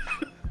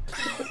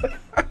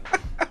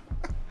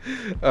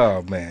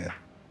 Oh man.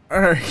 All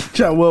right,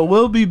 y'all. Well,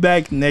 we'll be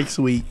back next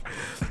week.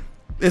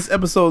 This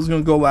episode is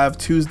going to go live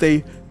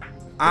Tuesday.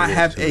 I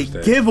have a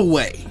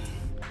giveaway.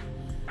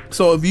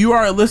 So if you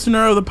are a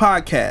listener of the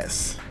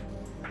podcast,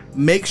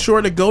 make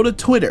sure to go to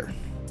Twitter.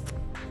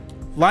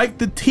 Like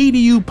the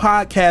TDU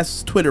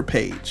Podcast Twitter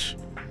page.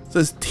 It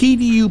says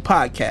TDU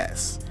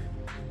Podcast.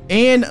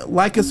 And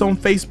like us on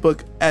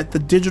Facebook at the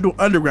Digital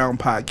Underground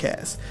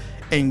Podcast.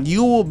 And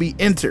you will be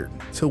entered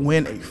to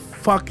win a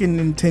fucking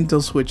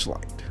Nintendo Switch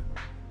Lite.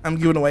 I'm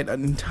giving away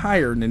an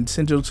entire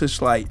Nintendo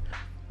Switch Lite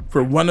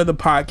for one of the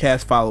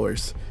podcast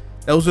followers.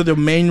 Those are the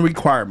main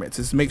requirements.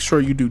 Is make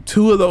sure you do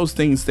 2 of those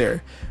things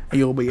there, and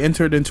you'll be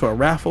entered into a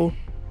raffle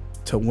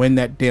to win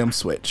that damn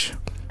Switch.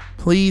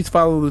 Please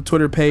follow the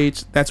Twitter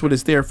page. That's what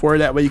it's there for.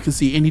 That way you can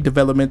see any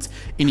developments,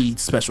 any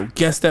special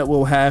guests that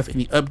we'll have,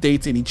 any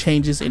updates, any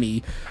changes,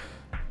 any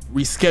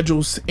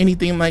reschedules,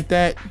 anything like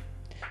that.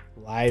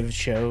 live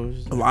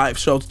shows. Live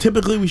shows.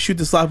 Typically, we shoot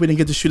this live. We didn't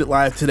get to shoot it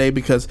live today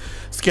because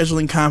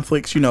scheduling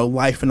conflicts,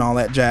 life and all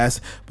that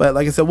jazz. But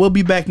like I said, we'll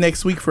be back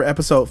next week for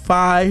episode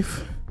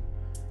 5.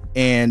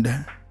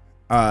 And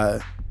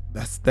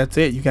that's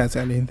it. You guys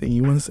have anything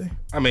you want to say?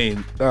 I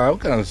mean, I'm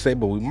gonna say,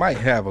 but we might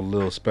have a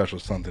little special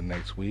something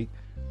next week.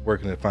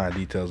 Working to find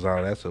details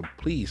on that, so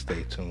please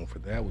stay tuned for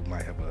that. We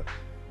might have a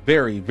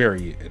very,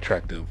 very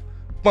attractive,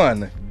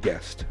 fun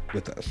guest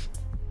with us.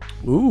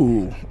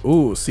 Ooh!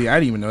 See, I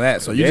didn't even know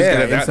that. So you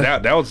just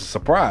got that was a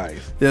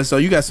surprise. Yeah, so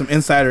you got some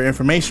insider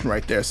information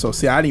right there. So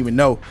see, I didn't even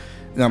know.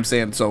 You know what I'm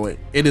saying? So it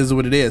is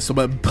what it is. So,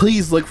 but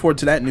please look forward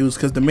to that news,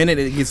 because the minute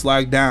it gets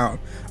locked down,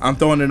 I'm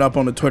throwing it up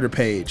on the Twitter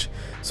page,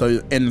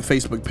 and the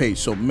Facebook page.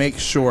 So make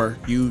sure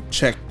you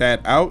check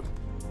that out.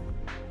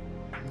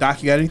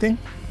 Doc, you got anything?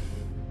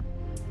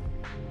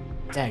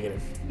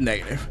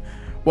 Negative.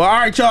 Well, all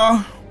right,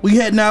 y'all. We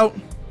heading out.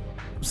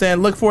 I'm saying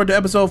look forward to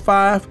episode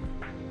 5.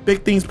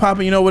 Big things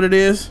popping. You know what it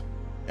is.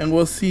 And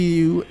we'll see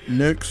you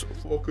next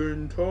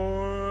fucking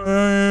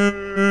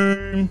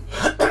time.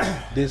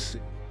 This